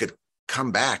kids could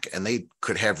come back and they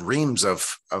could have reams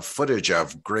of footage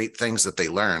of great things that they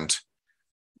learned,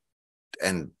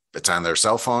 and it's on their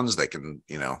cell phones. They can,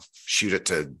 shoot it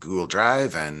to Google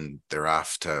Drive and they're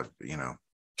off to,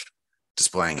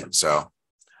 displaying it. So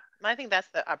I think that's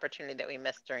the opportunity that we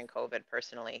missed during COVID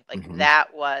personally. Like Mhm.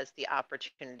 that was the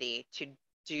opportunity to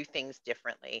do things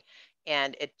differently.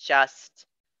 And it just,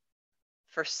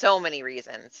 for so many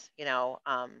reasons,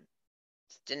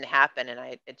 just didn't happen.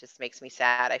 And it just makes me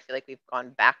sad. I feel like we've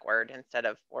gone backward instead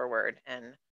of forward.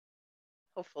 And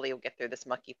hopefully we'll get through this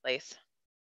mucky place.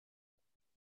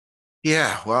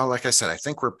 Yeah, well, like I said, I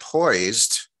think we're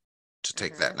poised to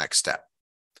take that next step.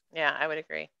 Yeah, I would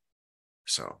agree.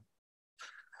 So,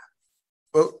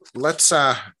 well, let's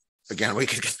again, we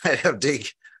could kind of dig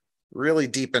really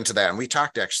deep into that, and we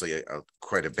talked actually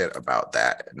quite a bit about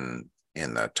that in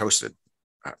the Toasted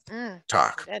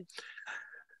talk.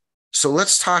 So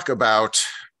let's talk about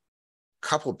a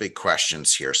couple big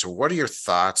questions here. So what are your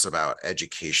thoughts about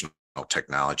educational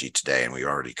technology today? And we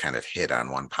already kind of hit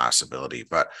on one possibility,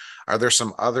 but are there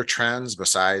some other trends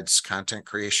besides content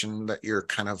creation that you're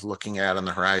kind of looking at on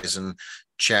the horizon?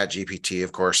 ChatGPT,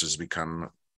 of course, has become,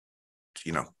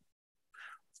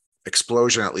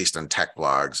 explosion, at least on tech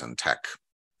blogs and tech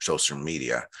social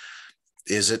media.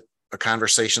 Is it a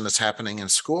conversation that's happening in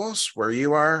schools where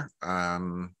you are?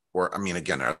 Or, I mean,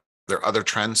 again, are there other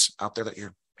trends out there that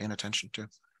you're paying attention to?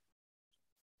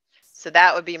 So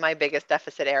that would be my biggest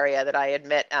deficit area that I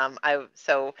admit.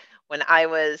 So when I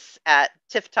was at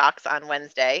TIFF Talks on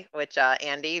Wednesday, which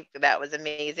Andy, that was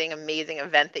amazing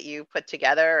event that you put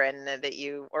together and that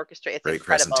you orchestrate. It's Great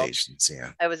incredible. presentations,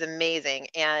 yeah. It was amazing.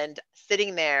 And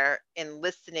sitting there and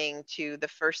listening to the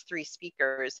first three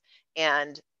speakers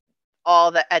and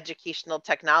all the educational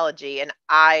technology, and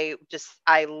I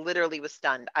literally was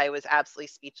stunned. I was absolutely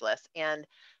speechless. And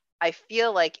I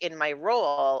feel like in my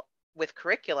role with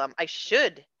curriculum, I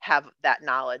should have that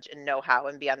knowledge and know-how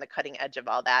and be on the cutting edge of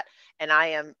all that. And I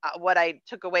am, what I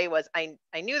took away was I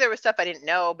knew there was stuff I didn't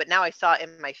know, but now I saw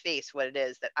in my face what it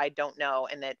is that I don't know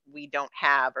and that we don't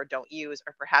have or don't use,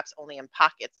 or perhaps only in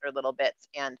pockets or little bits.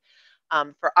 And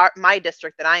for my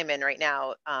district that I'm in right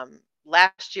now,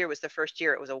 last year was the first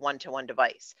year it was a one-to-one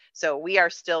device. So we are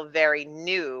still very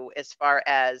new as far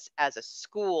as a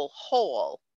school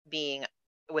whole being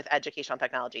with educational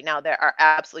technology. Now, there are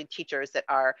absolutely teachers that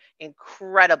are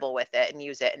incredible with it and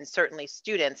use it, and certainly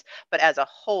students, but as a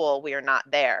whole, we are not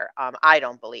there. I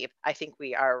don't believe. I think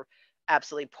we are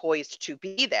absolutely poised to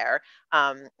be there.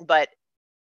 But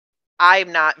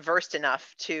I'm not versed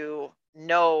enough to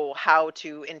know how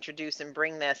to introduce and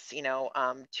bring this,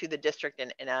 to the district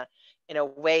in a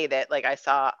way that, like, I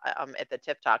saw at the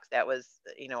Tip Talks, that was,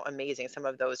 amazing. Some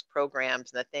of those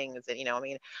programs and the things that, I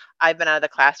mean, I've been out of the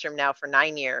classroom now for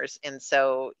 9 years, and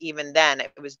so even then,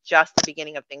 it was just the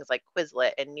beginning of things like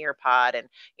Quizlet and Nearpod, and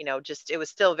just it was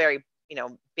still very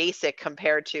basic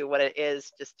compared to what it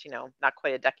is, just not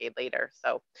quite a decade later.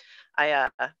 So I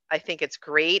think it's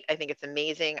great. I think it's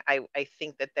amazing. I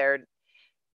think that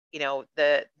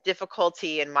the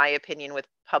difficulty, in my opinion, with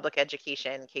public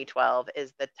education, K-12,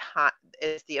 is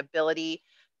the ability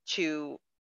to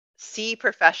see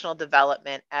professional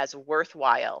development as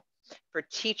worthwhile, for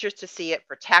teachers to see it,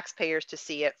 for taxpayers to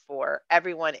see it, for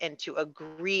everyone, and to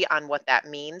agree on what that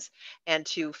means, and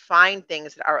to find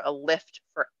things that are a lift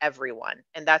for everyone.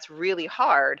 And that's really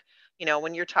hard,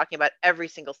 when you're talking about every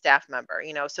single staff member.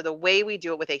 So the way we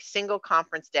do it with a single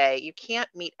conference day, you can't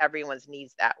meet everyone's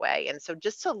needs that way. And so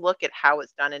just to look at how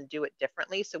it's done and do it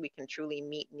differently so we can truly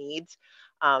meet needs.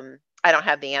 I don't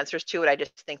have the answers to it. I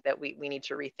just think that we need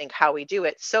to rethink how we do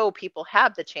it, so people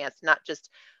have the chance to not just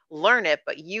learn it,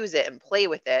 but use it and play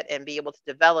with it and be able to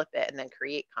develop it and then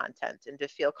create content and to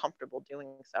feel comfortable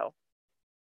doing so.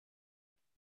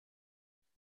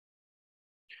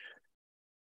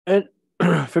 And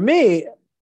for me,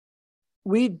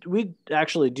 we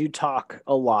actually do talk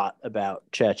a lot about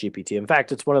ChatGPT. In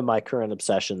fact, it's one of my current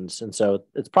obsessions, and so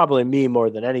it's probably me more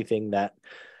than anything that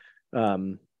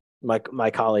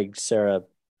my colleague Sarah,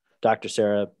 Dr.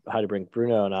 Sarah Heidebrink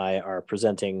Bruno, and I are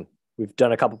presenting. We've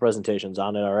done a couple presentations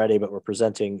on it already, but we're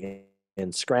presenting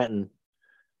in Scranton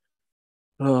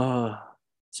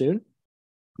soon,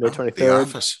 May 23rd. The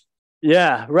office.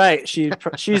 Yeah, right.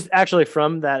 She's actually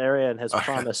from that area and has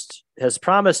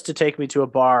promised to take me to a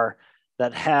bar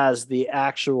that has the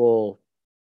actual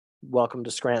 "Welcome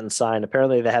to Scranton" sign.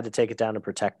 Apparently, they had to take it down to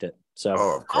protect it. So,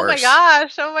 of course. Oh my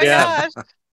gosh! Oh my gosh!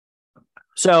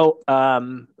 So,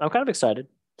 I'm kind of excited,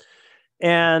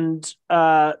 and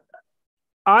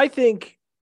I think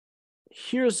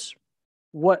here's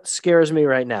what scares me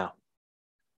right now.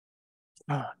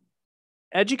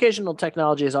 Educational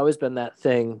technology has always been that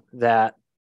thing that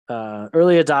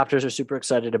early adopters are super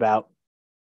excited about.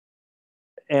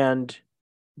 And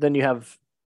then you have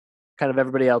kind of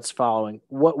everybody else following.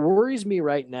 What worries me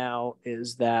right now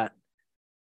is that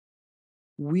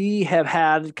we have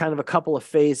had kind of a couple of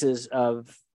phases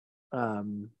of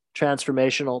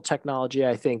transformational technology.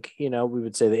 I think, we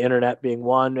would say the internet being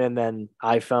one, and then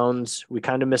iPhones. We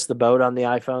kind of missed the boat on the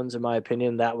iPhones, in my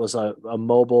opinion. That was a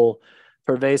mobile,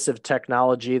 pervasive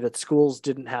technology that schools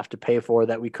didn't have to pay for,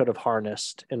 that we could have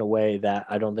harnessed in a way that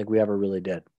I don't think we ever really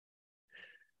did.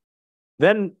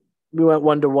 Then we went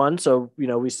one-to-one, so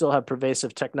we still have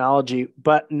pervasive technology,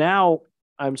 but now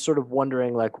I'm sort of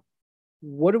wondering, like,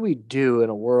 what do we do in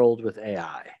a world with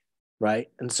AI, right?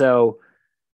 And so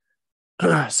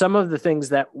some of the things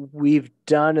that we've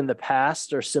done in the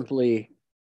past are simply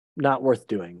not worth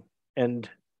doing, and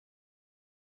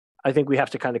I think we have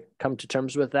to kind of come to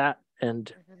terms with that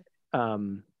and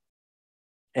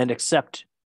accept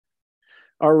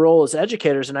our role as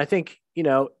educators. And I think,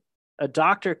 a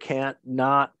doctor can't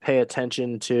not pay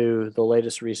attention to the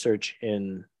latest research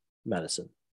in medicine.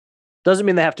 Doesn't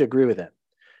mean they have to agree with it,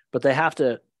 but they have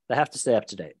to stay up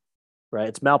to date, right?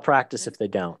 It's malpractice if they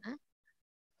don't.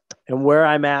 And where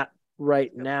I'm at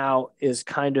right now is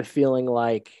kind of feeling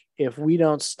like if we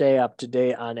don't stay up to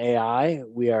date on AI,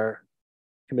 we are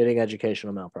committing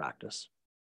educational malpractice.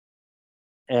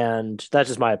 And that's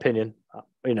just my opinion.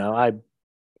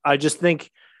 I just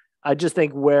think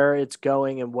where it's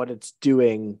going and what it's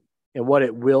doing and what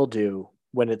it will do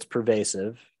when it's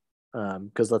pervasive,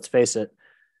 because let's face it,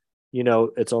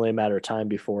 it's only a matter of time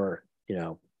before,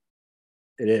 it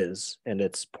is, and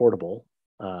it's portable.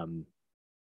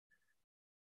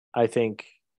 I think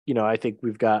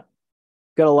we've got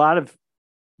a lot of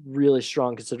really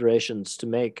strong considerations to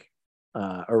make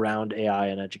around AI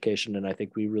and education, and I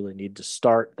think we really need to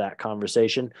start that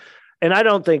conversation. And I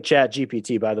don't think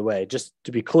ChatGPT, by the way, just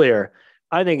to be clear,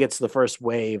 I think it's the first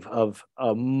wave of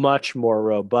a much more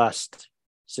robust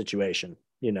situation,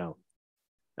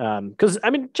 because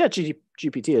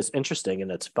ChatGPT is interesting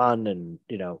and it's fun, and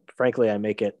frankly, I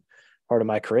make it part of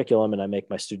my curriculum and I make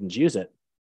my students use it,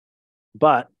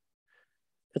 but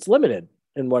it's limited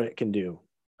in what it can do.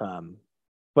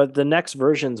 But the next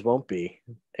versions won't be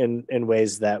in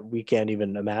ways that we can't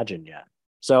even imagine yet.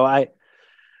 So I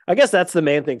guess that's the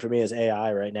main thing for me is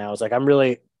AI right now. Is like I'm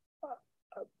really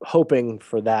hoping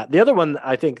for that. The other one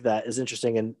I think that is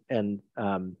interesting, and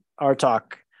our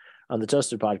talk on the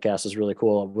Toasted podcast is really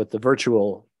cool with the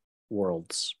virtual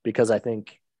worlds, because I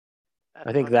think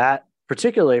I think that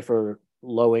particularly for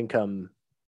low income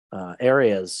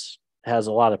areas has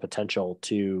a lot of potential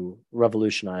to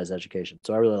revolutionize education.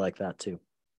 So I really like that too.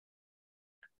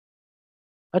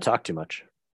 I talk too much.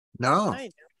 No,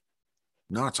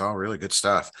 it's all really good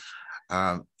stuff.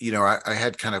 I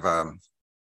had kind of a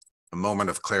moment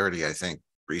of clarity, I think,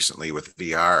 recently with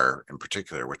VR in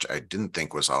particular, which I didn't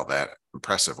think was all that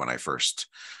impressive when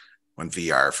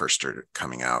VR first started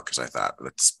coming out, because I thought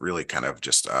that's really kind of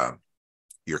just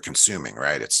you're consuming,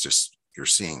 right? It's just you're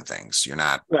seeing things. You're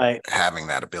not having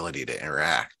that ability to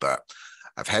interact. But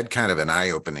I've had kind of an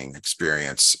eye-opening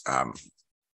experience.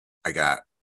 I got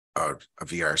a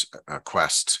VR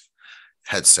Quest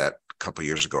headset a couple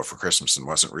years ago for Christmas and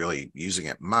wasn't really using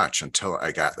it much until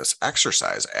I got this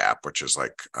exercise app, which is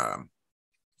like a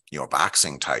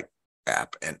boxing type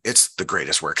app, and it's the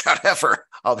greatest workout ever.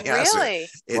 I'll be honest with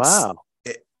you.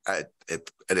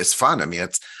 It is fun. I mean,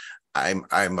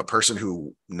 I'm a person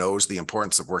who knows the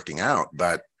importance of working out,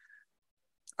 but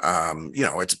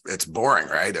it's boring,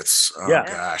 right? It's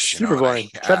gosh, super boring.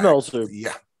 Treadmills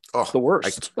are the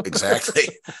worst. Exactly.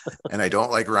 And I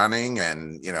don't like running,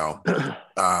 and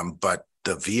but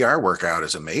the VR workout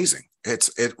is amazing.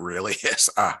 It really is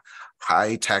a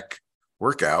high tech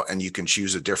workout, and you can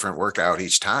choose a different workout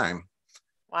each time.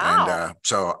 Wow. And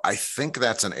so I think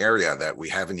that's an area that we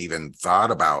haven't even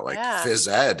thought about, like phys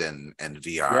ed and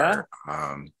VR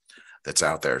that's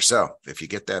out there. So if you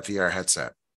get that VR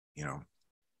headset,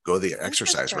 go the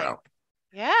exercise route.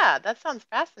 Yeah, that sounds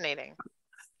fascinating.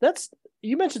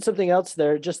 You mentioned something else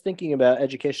there, just thinking about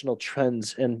educational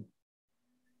trends, and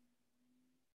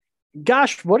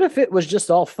gosh, what if it was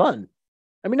just all fun?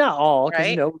 I mean, not all,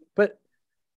 because but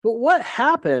what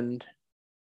happened?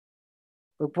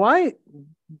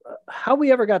 How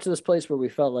we ever got to this place where we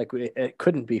felt like it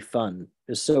couldn't be fun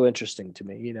is so interesting to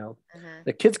me.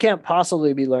 The kids can't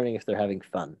possibly be learning if they're having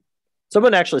fun.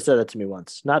 Someone actually said that to me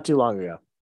once, not too long ago.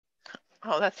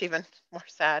 Oh, that's even more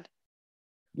sad.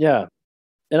 Yeah.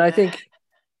 And I think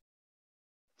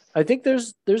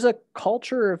there's a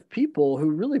culture of people who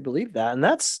really believe that. And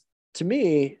that's, to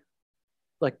me,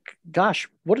 like, gosh,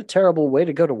 what a terrible way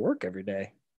to go to work every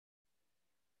day.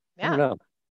 Yeah. I don't know.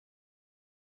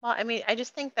 Well, I mean, I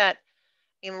just think that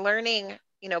in learning,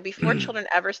 before children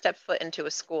ever step foot into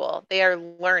a school, they are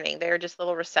learning. They are just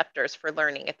little receptors for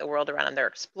learning at the world around them. They're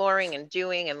exploring and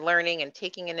doing and learning and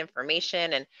taking in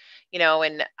information, and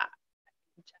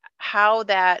how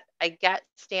that I get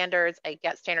standards, I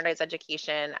get standardized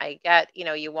education, I get,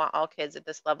 you want all kids at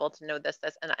this level to know this,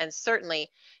 and certainly,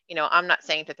 I'm not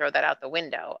saying to throw that out the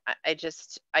window.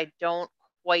 I don't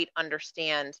quite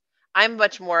understand. I'm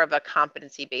much more of a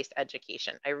competency-based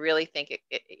education. I really think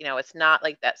it's not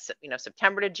like that,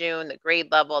 September to June, the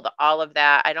grade level, all of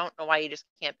that. I don't know why you just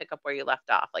can't pick up where you left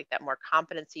off, like that more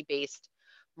competency-based,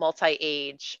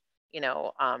 multi-age,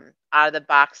 out of the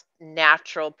box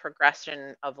natural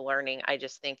progression of learning. I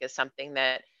just think is something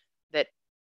that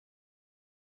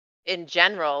in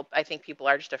general, I think people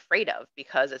are just afraid of,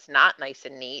 because it's not nice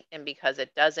and neat, and because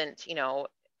it doesn't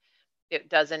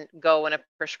go in a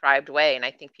prescribed way. And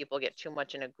I think people get too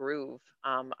much in a groove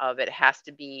of it has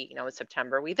to be, in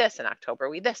September we this, in October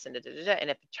we this, and and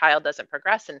if a child doesn't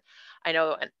progress. And I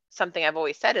know something I've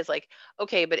always said is like,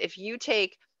 okay, but if you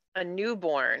take a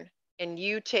newborn and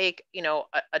you take,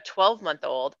 a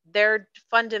 12-month-old, they're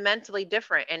fundamentally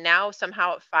different. And now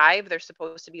somehow at 5, they're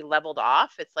supposed to be leveled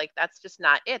off. It's like, that's just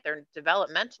not it. They're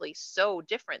developmentally so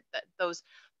different, that those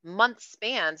month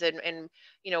spans, and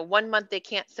 1 month they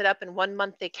can't sit up and 1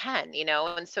 month they can,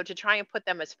 and so to try and put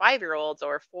them as 5-year-olds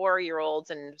or 4-year-olds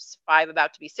and 5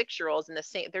 about to be 6-year-olds in the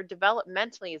same, they're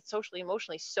developmentally and socially,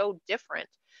 emotionally so different.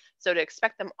 So to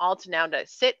expect them all to now to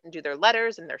sit and do their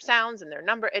letters and their sounds and their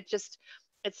number,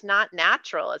 it's not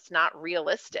natural. It's not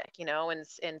realistic,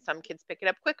 and some kids pick it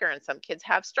up quicker, and some kids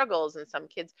have struggles, and some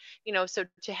kids, so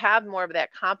to have more of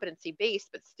that competency base,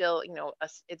 but still,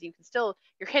 if you can still,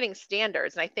 you're hitting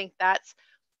standards. And I think that's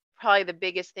probably the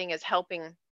biggest thing, is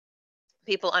helping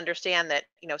people understand that,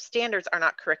 standards are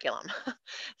not curriculum.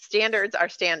 Standards are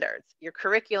standards. Your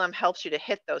curriculum helps you to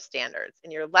hit those standards,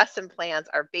 and your lesson plans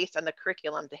are based on the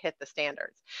curriculum to hit the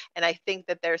standards. And I think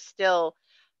that there's still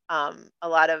a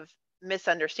lot of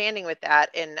misunderstanding with that.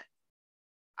 And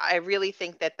I really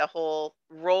think that the whole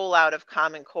rollout of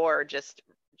Common Core just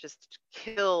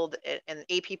killed and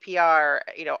APPR,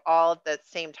 all at the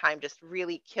same time just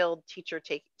really killed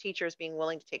teachers being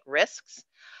willing to take risks.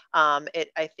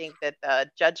 I think that the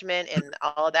judgment and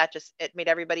all of that it made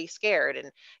everybody scared,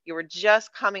 and you were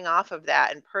just coming off of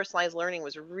that, and personalized learning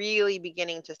was really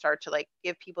beginning to start to like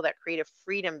give people that creative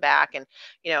freedom back, and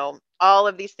all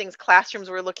of these things. Classrooms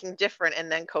were looking different,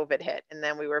 and then COVID hit, and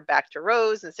then we were back to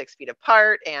rows and 6 feet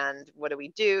apart, and what do we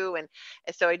do? And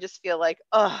so I just feel like,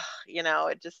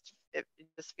 it just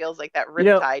feels like that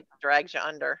riptide drags you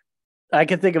under. I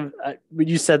can think of when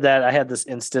you said that, I had this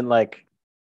instant like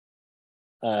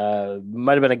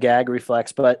might have been a gag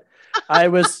reflex, but I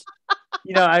was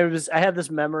I had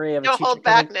this memory of a Don't teacher hold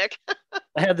back, Nick.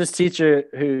 I had this teacher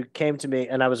who came to me,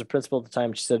 and I was a principal at the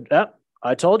time. She said, "Oh,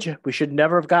 I told you we should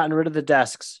never have gotten rid of the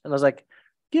desks." And I was like,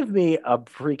 "Give me a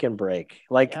freaking break!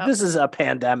 Like This is a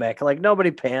pandemic. Like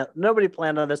nobody planned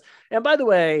on this. And by the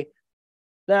way,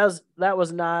 that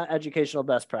was not educational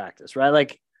best practice, right?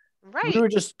 Like right. we were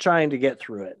just trying to get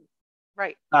through it.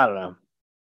 Right. I don't know.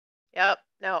 Yep.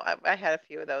 No, I had a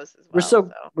few of those as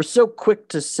well. We're so quick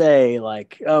to say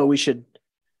like, oh, we should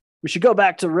go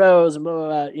back to rows and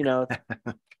blah, blah, blah,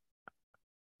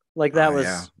 like that was.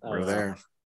 Yeah, we're there.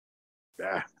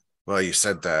 Yeah. Well, you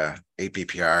said the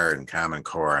APPR and Common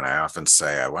Core, and I often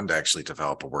say I wanted to actually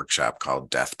develop a workshop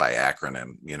called Death by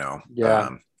Acronym. Yeah.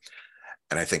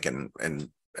 And I think in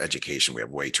education we have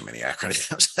way too many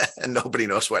acronyms, and nobody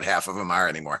knows what half of them are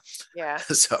anymore. Yeah.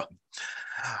 So,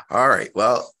 all right.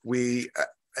 Well,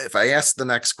 if I ask the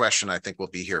next question, I think we'll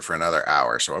be here for another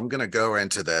hour. So I'm going to go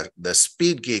into the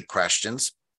Speed Geek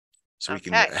questions, so we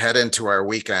can head into our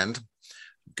weekend.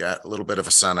 Got a little bit of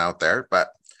a sun out there,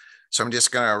 so I'm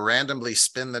just going to randomly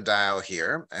spin the dial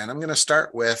here, and I'm going to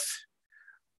start with,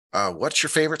 what's your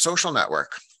favorite social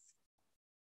network?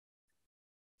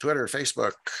 Twitter,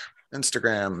 Facebook,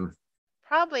 Instagram?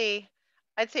 I'd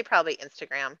say probably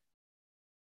Instagram.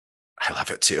 I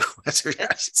love it too. It's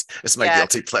my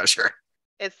guilty pleasure.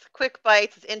 It's quick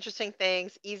bites, it's interesting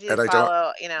things, easy to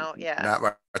follow, Not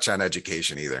much on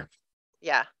education either.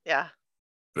 Yeah.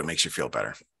 But it makes you feel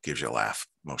better. Gives you a laugh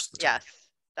most of the time. Yes,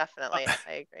 definitely.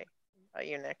 I agree. How about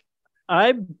you, Nick?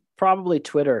 I'm probably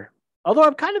Twitter. Although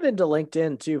I'm kind of into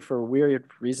LinkedIn too, for weird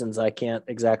reasons I can't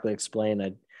exactly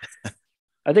explain.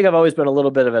 I think I've always been a little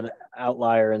bit of an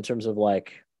outlier in terms of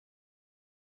like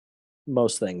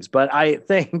most things, but I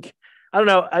think, I don't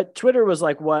know, Twitter was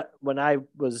like when I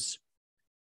was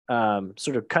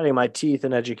sort of cutting my teeth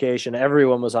in education,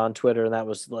 everyone was on Twitter, and that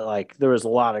was like, there was a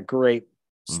lot of great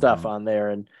stuff on there.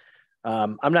 And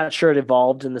I'm not sure it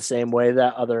evolved in the same way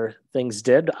that other things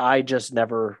did. I just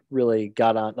never really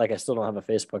got on, like I still don't have a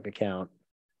Facebook account.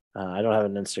 I don't have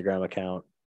an Instagram account.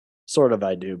 Sort of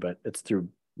I do, but it's through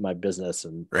my business,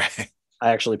 and right.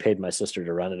 I actually paid my sister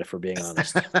to run it, if we're being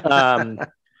honest.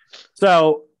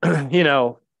 So,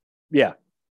 yeah,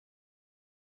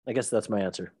 I guess that's my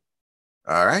answer.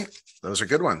 All right. Those are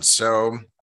good ones. So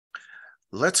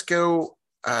let's go.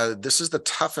 This is the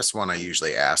toughest one I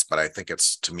usually ask, but I think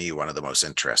it's, to me, one of the most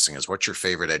interesting is, what's your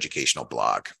favorite educational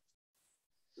blog?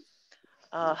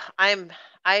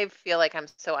 I feel like I'm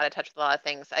so out of touch with a lot of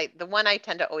things. The one I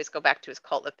tend to always go back to is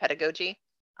Cult of Pedagogy.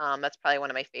 That's probably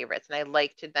one of my favorites. And I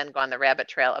like to then go on the rabbit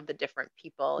trail of the different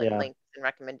people and links and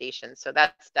recommendations. So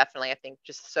that's definitely, I think,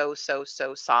 just so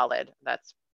solid.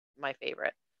 That's my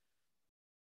favorite.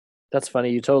 That's funny.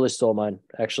 You totally stole mine,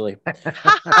 actually.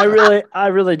 I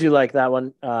really do like that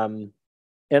one.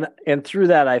 And through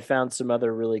that, I found some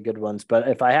other really good ones. But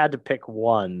if I had to pick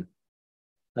one,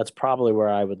 that's probably where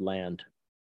I would land.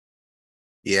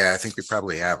 Yeah, I think we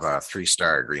probably have a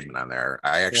 3-star agreement on there.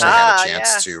 I actually had a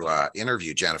chance to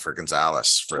interview Jennifer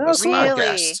Gonzalez for this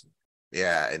podcast.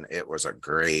 Yeah, and it was a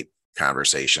great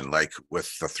conversation. Like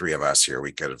with the three of us here,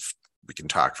 we can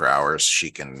talk for hours.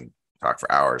 She can talk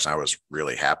for hours. I was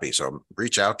really happy. So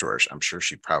reach out to her. I'm sure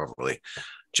she'd probably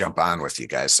jump on with you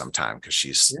guys sometime, because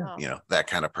she's, that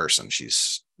kind of person.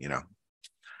 She's,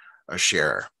 a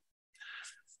sharer.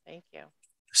 Thank you.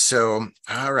 So,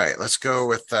 all right, let's go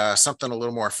with something a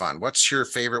little more fun. What's your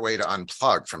favorite way to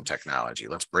unplug from technology?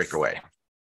 Let's break away.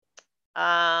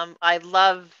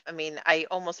 I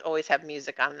almost always have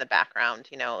music on in the background,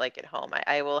 like at home.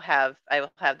 I will have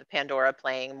the Pandora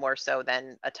playing more so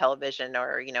than a television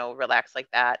or, relax like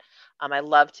that. I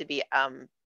love to be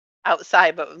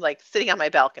outside, but like sitting on my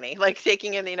balcony, like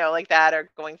taking in, like that, or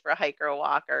going for a hike or a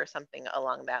walk or something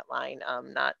along that line.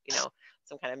 Not,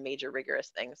 some kind of major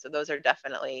rigorous thing. So those are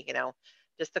definitely,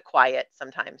 just the quiet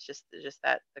sometimes, just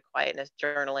that, the quietness.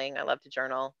 Journaling. I love to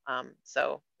journal.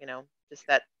 So, just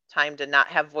that time to not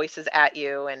have voices at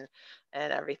you and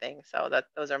everything. So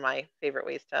those are my favorite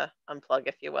ways to unplug,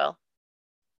 if you will.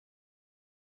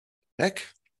 Nick?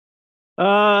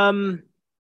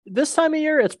 This time of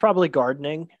year, it's probably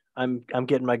gardening. I'm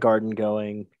getting my garden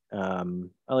going. I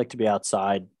like to be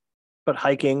outside, but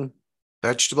hiking.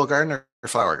 Vegetable garden or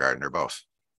flower garden or both?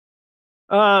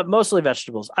 Mostly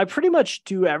vegetables. I pretty much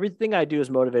do everything I do is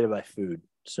motivated by food.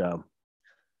 So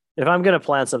if I'm going to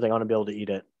plant something, I want to be able to eat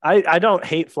it. I don't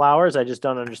hate flowers. I just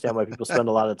don't understand why people spend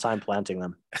a lot of time planting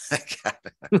them.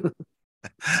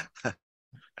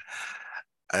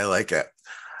 I like it.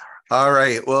 All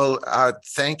right. Well,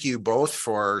 thank you both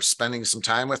for spending some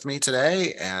time with me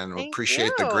today, and Thank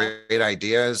appreciate the you. great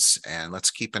ideas. And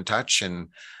let's keep in touch, and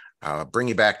bring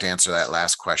you back to answer that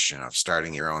last question of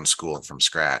starting your own school from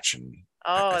scratch. And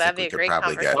Oh, I that'd think be we a could great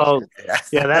probably get. conversation. Oh,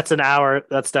 yeah, that's an hour.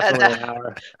 That's definitely an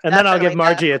hour. And then I'll give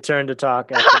Margie a turn to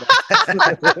talk after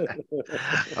that.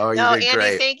 Oh, you No, did Andy,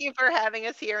 great. thank you for having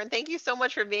us here, and thank you so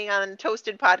much for being on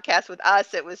Toasted Podcast with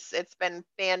us. It's been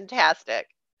fantastic.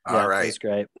 All right. That's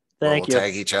great. Well, Thank we'll you.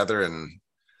 tag each other and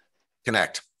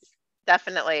connect.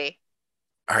 Definitely.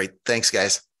 All right. Thanks,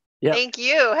 guys. Yep. Thank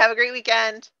you. Have a great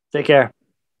weekend. Take care.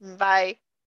 Bye.